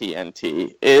part of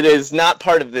TNT. It is not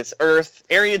part of this Earth.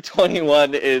 Area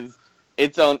 21 is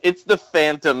its own. It's the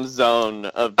Phantom Zone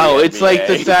of the NBA. It's like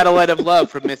the Satellite of Love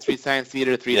from Mystery Science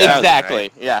Theater 3000. Exactly,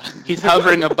 right? Yeah. He's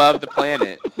hovering above the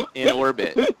planet in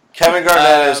orbit. Kevin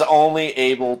Garnett is only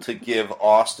able to give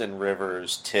Austin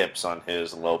Rivers tips on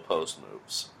his low post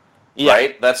moves. Yeah.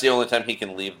 Right? That's the only time he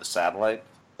can leave the satellite.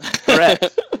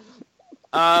 Correct.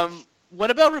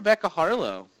 What about Rebecca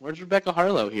Harlow? Where's Rebecca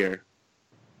Harlow here?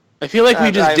 I feel like we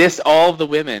just diss all of the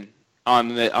women on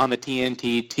the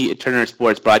TNT Turner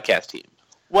Sports broadcast team.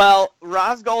 Well,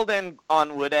 Rosgold and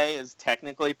Onwude is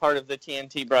technically part of the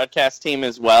TNT broadcast team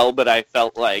as well, but I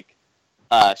felt like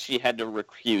she had to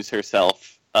recuse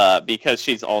herself because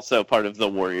she's also part of the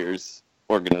Warriors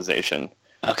organization.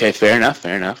 Okay, fair enough.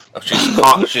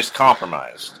 Oh, she's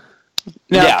compromised.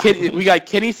 Now, yeah. We got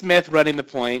Kenny Smith running the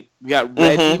point. We got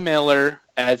Reggie Miller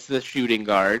as the shooting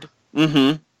guard.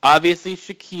 Obviously,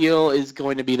 Shaquille is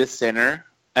going to be the center,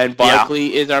 and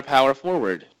Barkley is our power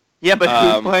forward. Yeah, but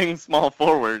who's playing small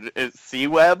forward? Is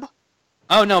C-Web?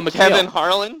 Oh, no, McHale. Kevin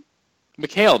Harlan?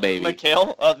 McHale, baby.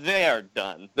 McHale? They are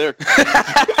done. They're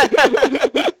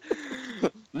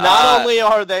Not only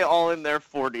are they all in their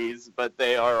 40s, but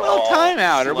they are all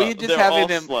timeout. Slow. Are we just having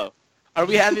them slow? Are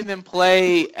we having them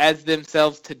play as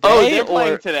themselves today? Oh, they're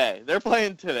playing today. They're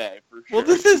playing today, for sure. Well,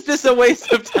 this is just a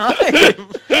waste of time.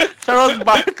 Charles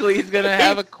Barkley is going to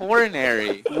have a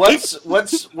coronary.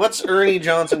 What's Ernie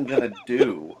Johnson going to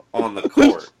do on the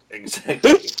court,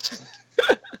 exactly?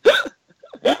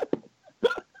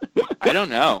 I don't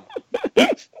know.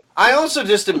 I also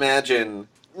just imagine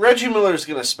Reggie Miller is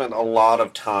going to spend a lot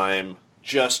of time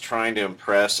just trying to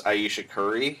impress Ayesha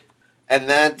Curry. And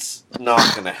that's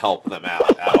not going to help them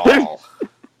out at all.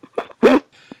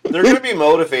 They're going to be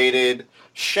motivated.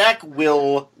 Shaq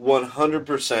will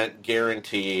 100%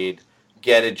 guaranteed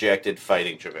get ejected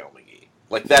fighting JaVale McGee.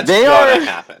 Like, that's going to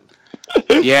happen.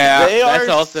 Yeah, that's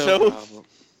also a problem.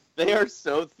 They are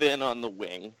so thin on the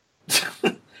wing.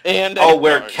 And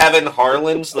where Kevin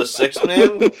Harlan's the sixth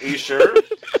man? Are you sure?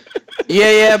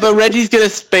 Yeah, but Reggie's going to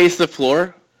space the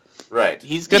floor. Right.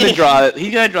 He's gonna draw a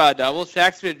double.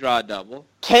 Shaq's gonna draw a double.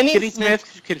 Kenny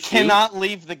Smith cannot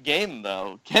leave the game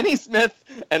though. Kenny Smith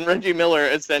and Reggie Miller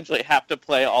essentially have to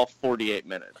play all 48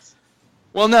 minutes.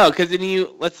 Well, no, because then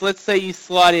let's say you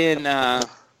slot in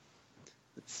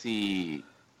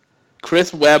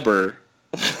Chris Webber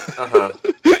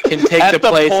can take At the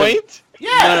place point? of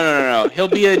No. He'll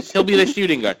be the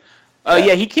shooting guard.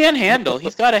 Yeah, he can handle.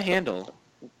 He's got a handle.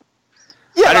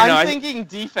 Yeah, I'm thinking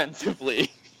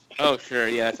defensively. Oh, sure.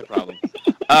 Yeah, that's a problem.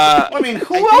 I mean,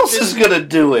 who else is going to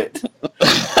do it?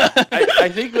 I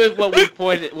think with what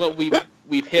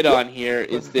we've hit on here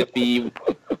is that the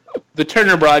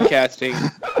Turner Broadcasting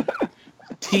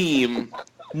team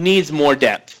needs more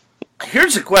depth.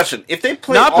 Here's the question: if they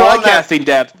play not all broadcasting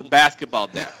depth, basketball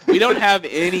depth. We don't have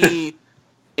any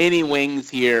wings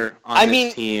here on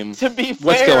this team. To be fair,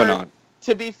 what's going on?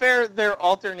 To be fair, their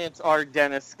alternates are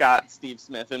Dennis Scott, Steve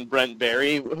Smith, and Brent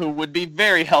Barry, who would be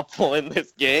very helpful in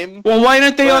this game. Well, why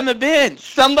aren't they on the bench?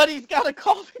 Somebody's got to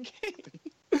call the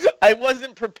game. I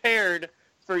wasn't prepared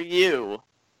for you,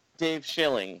 Dave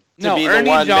Schilling, to be Ernie the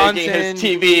one Johnson, making his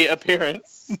TV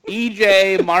appearance.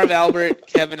 EJ, Marv Albert,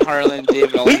 Kevin Harlan,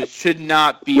 David Aldridge should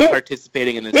not be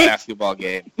participating in this basketball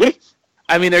game.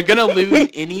 I mean, they're going to lose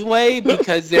anyway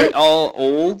because they're all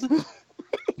old.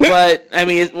 But, I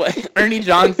mean, Ernie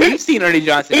Johnson, you've seen Ernie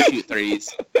Johnson shoot threes.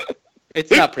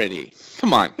 It's not pretty.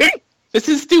 Come on. This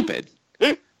is stupid.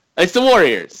 It's the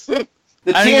Warriors. I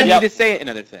don't even need to say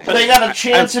another thing. But they got a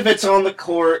chance if it's on the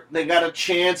court. They got a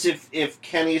chance if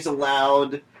Kenny's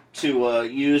allowed to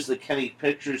use the Kenny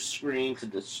Pictures screen to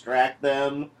distract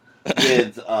them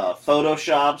with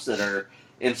Photoshops that are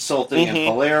insulting and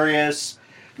hilarious.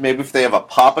 Maybe if they have a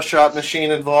Pop-A-Shot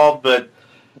machine involved, but...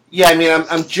 Yeah, I mean,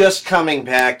 I'm just coming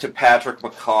back to Patrick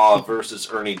McCaw versus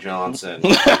Ernie Johnson.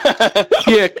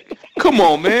 Yeah, come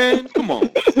on, man. Come on.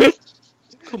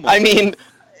 I mean,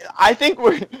 I think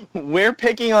we're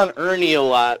picking on Ernie a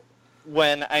lot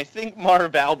when I think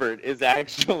Marv Albert is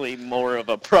actually more of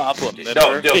a problem than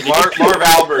Ernie. Marv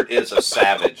Albert is a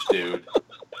savage, dude.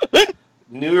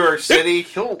 New York City,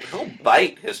 he'll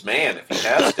bite his man if he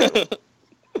has to.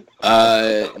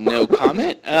 No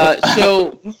comment.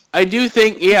 So I do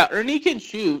think, Ernie can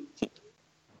shoot.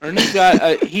 Ernie's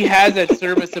got he has a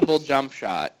serviceable jump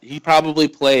shot. He probably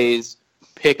plays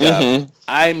pickup.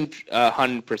 I'm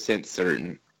 100%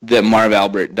 certain that Marv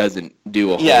Albert doesn't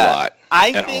do a whole lot.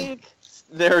 I think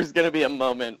there's going to be a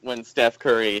moment when Steph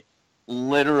Curry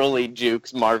literally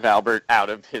jukes Marv Albert out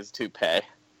of his toupee.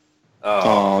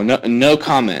 No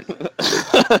comment.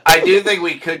 I do think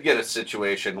we could get a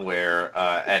situation where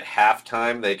at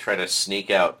halftime they try to sneak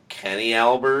out Kenny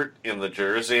Albert in the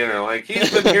jersey and they're like,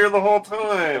 he's been here the whole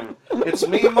time. It's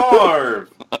me, Marv.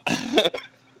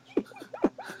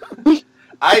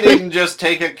 I didn't just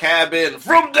take a cab in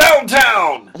from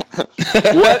downtown.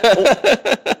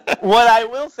 What I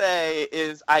will say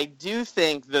is I do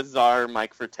think the czar,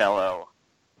 Mike Fratello,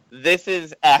 this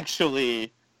is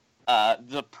actually...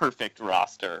 the perfect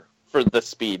roster for the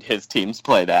speed his teams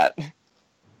played at.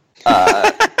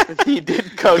 He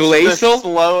did coach Glacial? the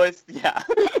slowest. Yeah.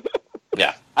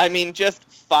 Yeah. I mean, just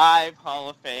 5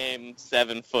 Hall of Fame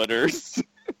 7-footers.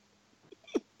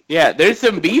 Yeah, there's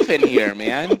some beef in here,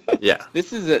 man. Yeah.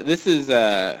 This is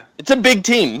a It's a big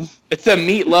team. It's a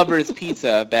meat lover's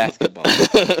pizza of basketball.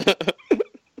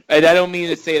 And I don't mean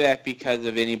to say that because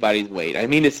of anybody's weight. I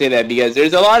mean to say that because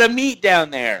there's a lot of meat down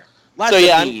there. Lots of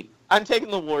meat. I'm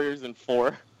taking the Warriors in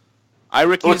 4. I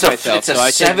recuse myself. It's a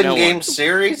 7-game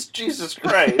series? Jesus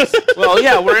Christ. Well,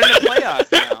 yeah, we're in the playoffs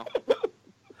now.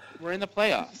 We're in the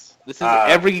playoffs. This is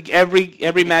every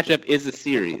matchup is a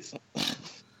series.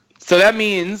 So that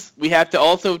means we have to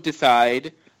also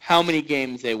decide how many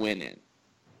games they win in.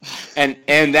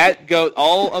 And that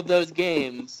all of those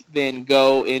games then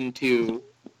go into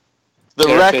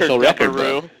the official record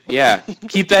book. Yeah.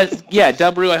 Keep that. Yeah,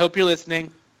 Dubberoo, I hope you're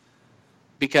listening.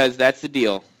 Because that's the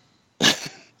deal.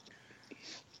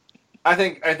 I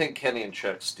think Kenny and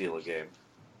Chuck steal a game.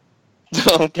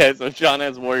 Okay, so Sean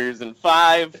has Warriors in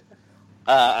 5.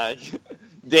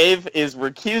 Dave is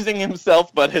recusing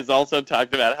himself, but has also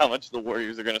talked about how much the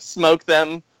Warriors are going to smoke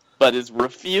them, but is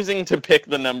refusing to pick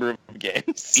the number of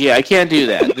games. Yeah, I can't do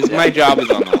that. My job is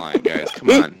on the line, guys.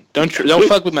 Come on, don't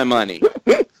fuck with my money.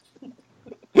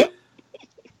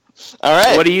 All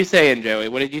right. What are you saying, Joey?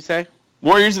 What did you say?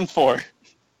 Warriors in 4.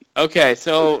 Okay,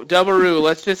 so Dubberoo,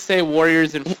 let's just say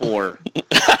Warriors in 4.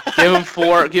 Give them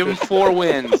 4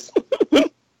 wins.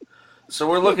 So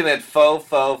we're looking at faux,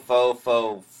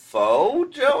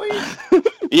 Joey?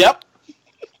 Yep.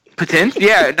 Potential.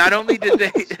 Yeah. Not only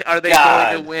are they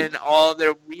going to win all of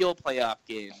their real playoff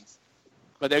games,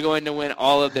 but they're going to win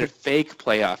all of their fake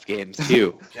playoff games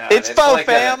too. God, it's faux,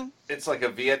 fam. It's like a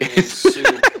Vietnamese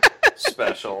soup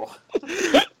special.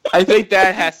 I think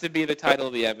that has to be the title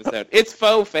of the episode. It's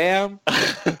faux, fam.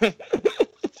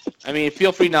 I mean,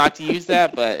 feel free not to use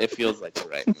that, but it feels like the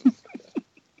right move.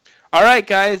 All right,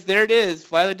 guys, there it is.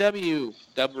 Fly the W,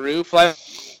 Dubberoo. Fly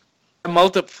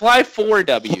 4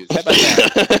 W's. How about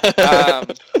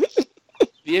that?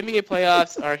 The NBA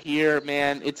playoffs are here,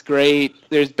 man. It's great.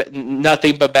 There's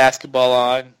nothing but basketball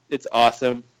on. It's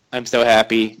awesome. I'm so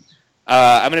happy.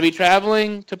 I'm going to be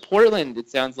traveling to Portland, it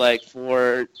sounds like,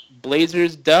 for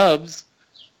Blazers Dubs.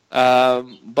 But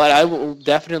I will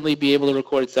definitely be able to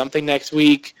record something next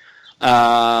week.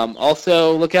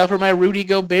 Also, look out for my Rudy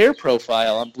Gobert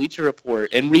profile on Bleacher Report,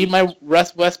 and read my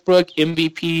Russ Westbrook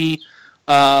MVP.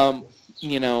 I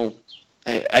don't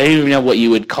even know what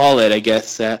you would call it. I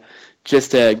guess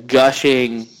just a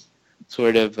gushing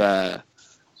sort of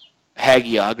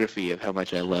hagiography of how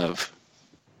much I love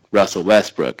Russell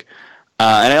Westbrook.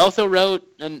 And I also wrote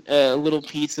a little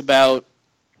piece about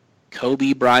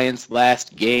Kobe Bryant's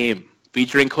last game,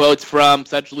 featuring quotes from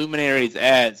such luminaries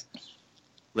as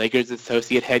Lakers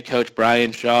associate head coach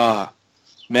Brian Shaw,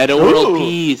 Metta World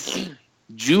Peace,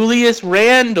 Julius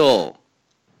Randle.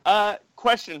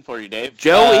 Question for you, Dave.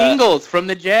 Joe Ingles from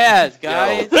the Jazz,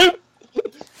 guys.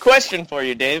 Question for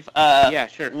you, Dave. Yeah,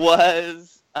 sure.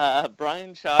 Was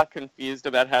Brian Shaw confused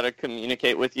about how to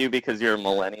communicate with you because you're a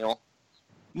millennial?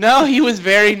 No, he was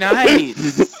very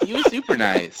nice. He was super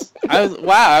nice.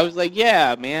 I was like,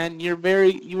 yeah, man, you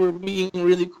were being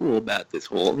really cool about this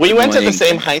whole. We went to the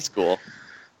same high school.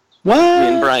 What? Me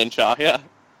and Brian Shaw, yeah.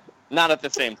 Not at the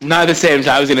same time. Not at the same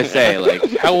time. I was gonna say,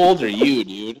 like, how old are you,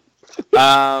 dude?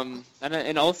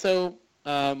 And also,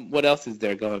 what else is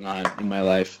there going on in my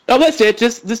life? Oh, that's it.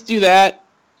 Just do that.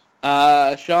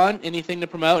 Sean, anything to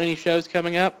promote? Any shows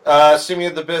coming up? See me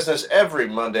at the business every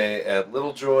Monday at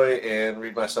Little Joy and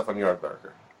read my stuff on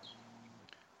Yardbarker.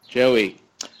 Joey.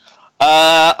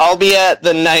 I'll be at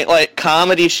the Nightlight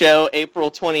Comedy Show April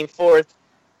 24th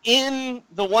in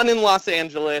the one in Los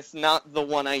Angeles, not the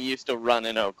one I used to run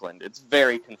in Oakland. It's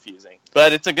very confusing.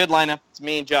 But it's a good lineup. It's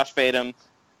me, Josh Fadem,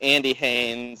 Andy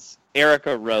Haynes,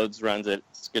 Erica Rhodes runs it.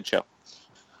 It's a good show.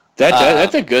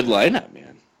 That's a good lineup,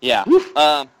 man. Yeah.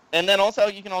 And then also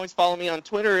you can always follow me on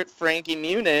Twitter at Frankie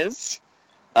Muniz,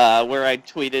 where I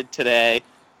tweeted today,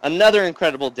 another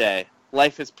incredible day.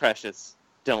 Life is precious.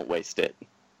 Don't waste it.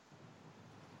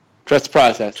 Trust the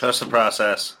process. Trust the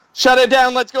process. Shut it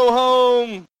down. Let's go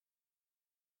home.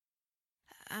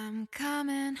 I'm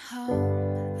coming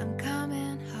home. I'm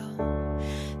coming home.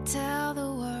 Tell the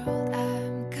world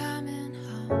I'm coming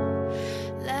home.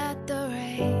 Let the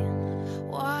rain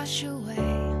wash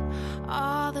away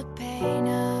all the pain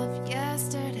of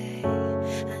yesterday.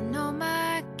 I know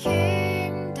my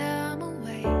kingdom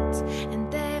awaits,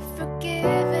 and they've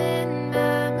forgiven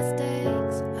my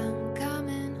mistakes. I'm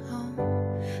coming home.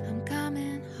 I'm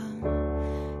coming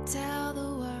home. Tell the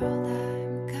world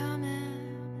I'm coming.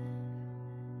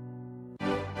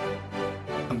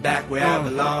 I'm back where I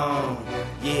belong.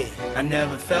 Yeah, I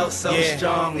never felt so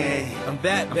strong, and I'm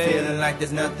back, baby. I'm feeling like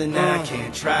there's nothing I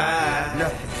can't try.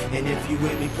 Nothing. And if you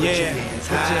with me, put your hands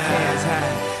high. Put your hands high.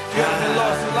 You haven't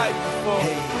lost a life before.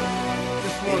 Hey.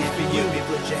 This one's for you.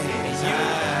 Put your hands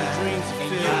high. Dreams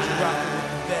fulfilled. You rockin'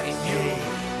 with the best.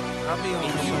 I'll be on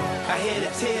you. I hear the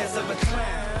tears of a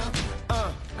clown.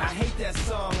 I hate that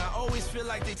song. I always feel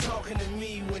like they talking to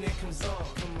me when it comes on.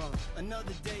 Come on,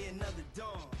 another day, another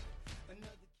dawn.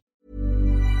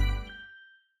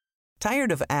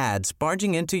 Tired of ads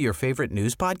barging into your favorite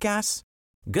news podcasts?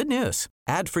 Good news.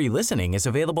 Ad-free listening is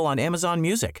available on Amazon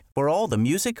Music for all the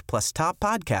music plus top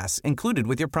podcasts included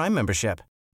with your Prime membership.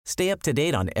 Stay up to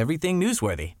date on everything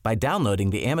newsworthy by downloading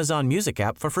the Amazon Music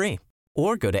app for free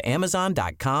or go to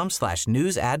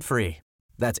amazon.com/news ad free.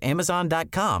 That's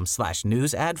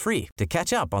amazon.com/news ad free to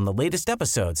catch up on the latest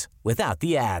episodes without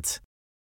the ads.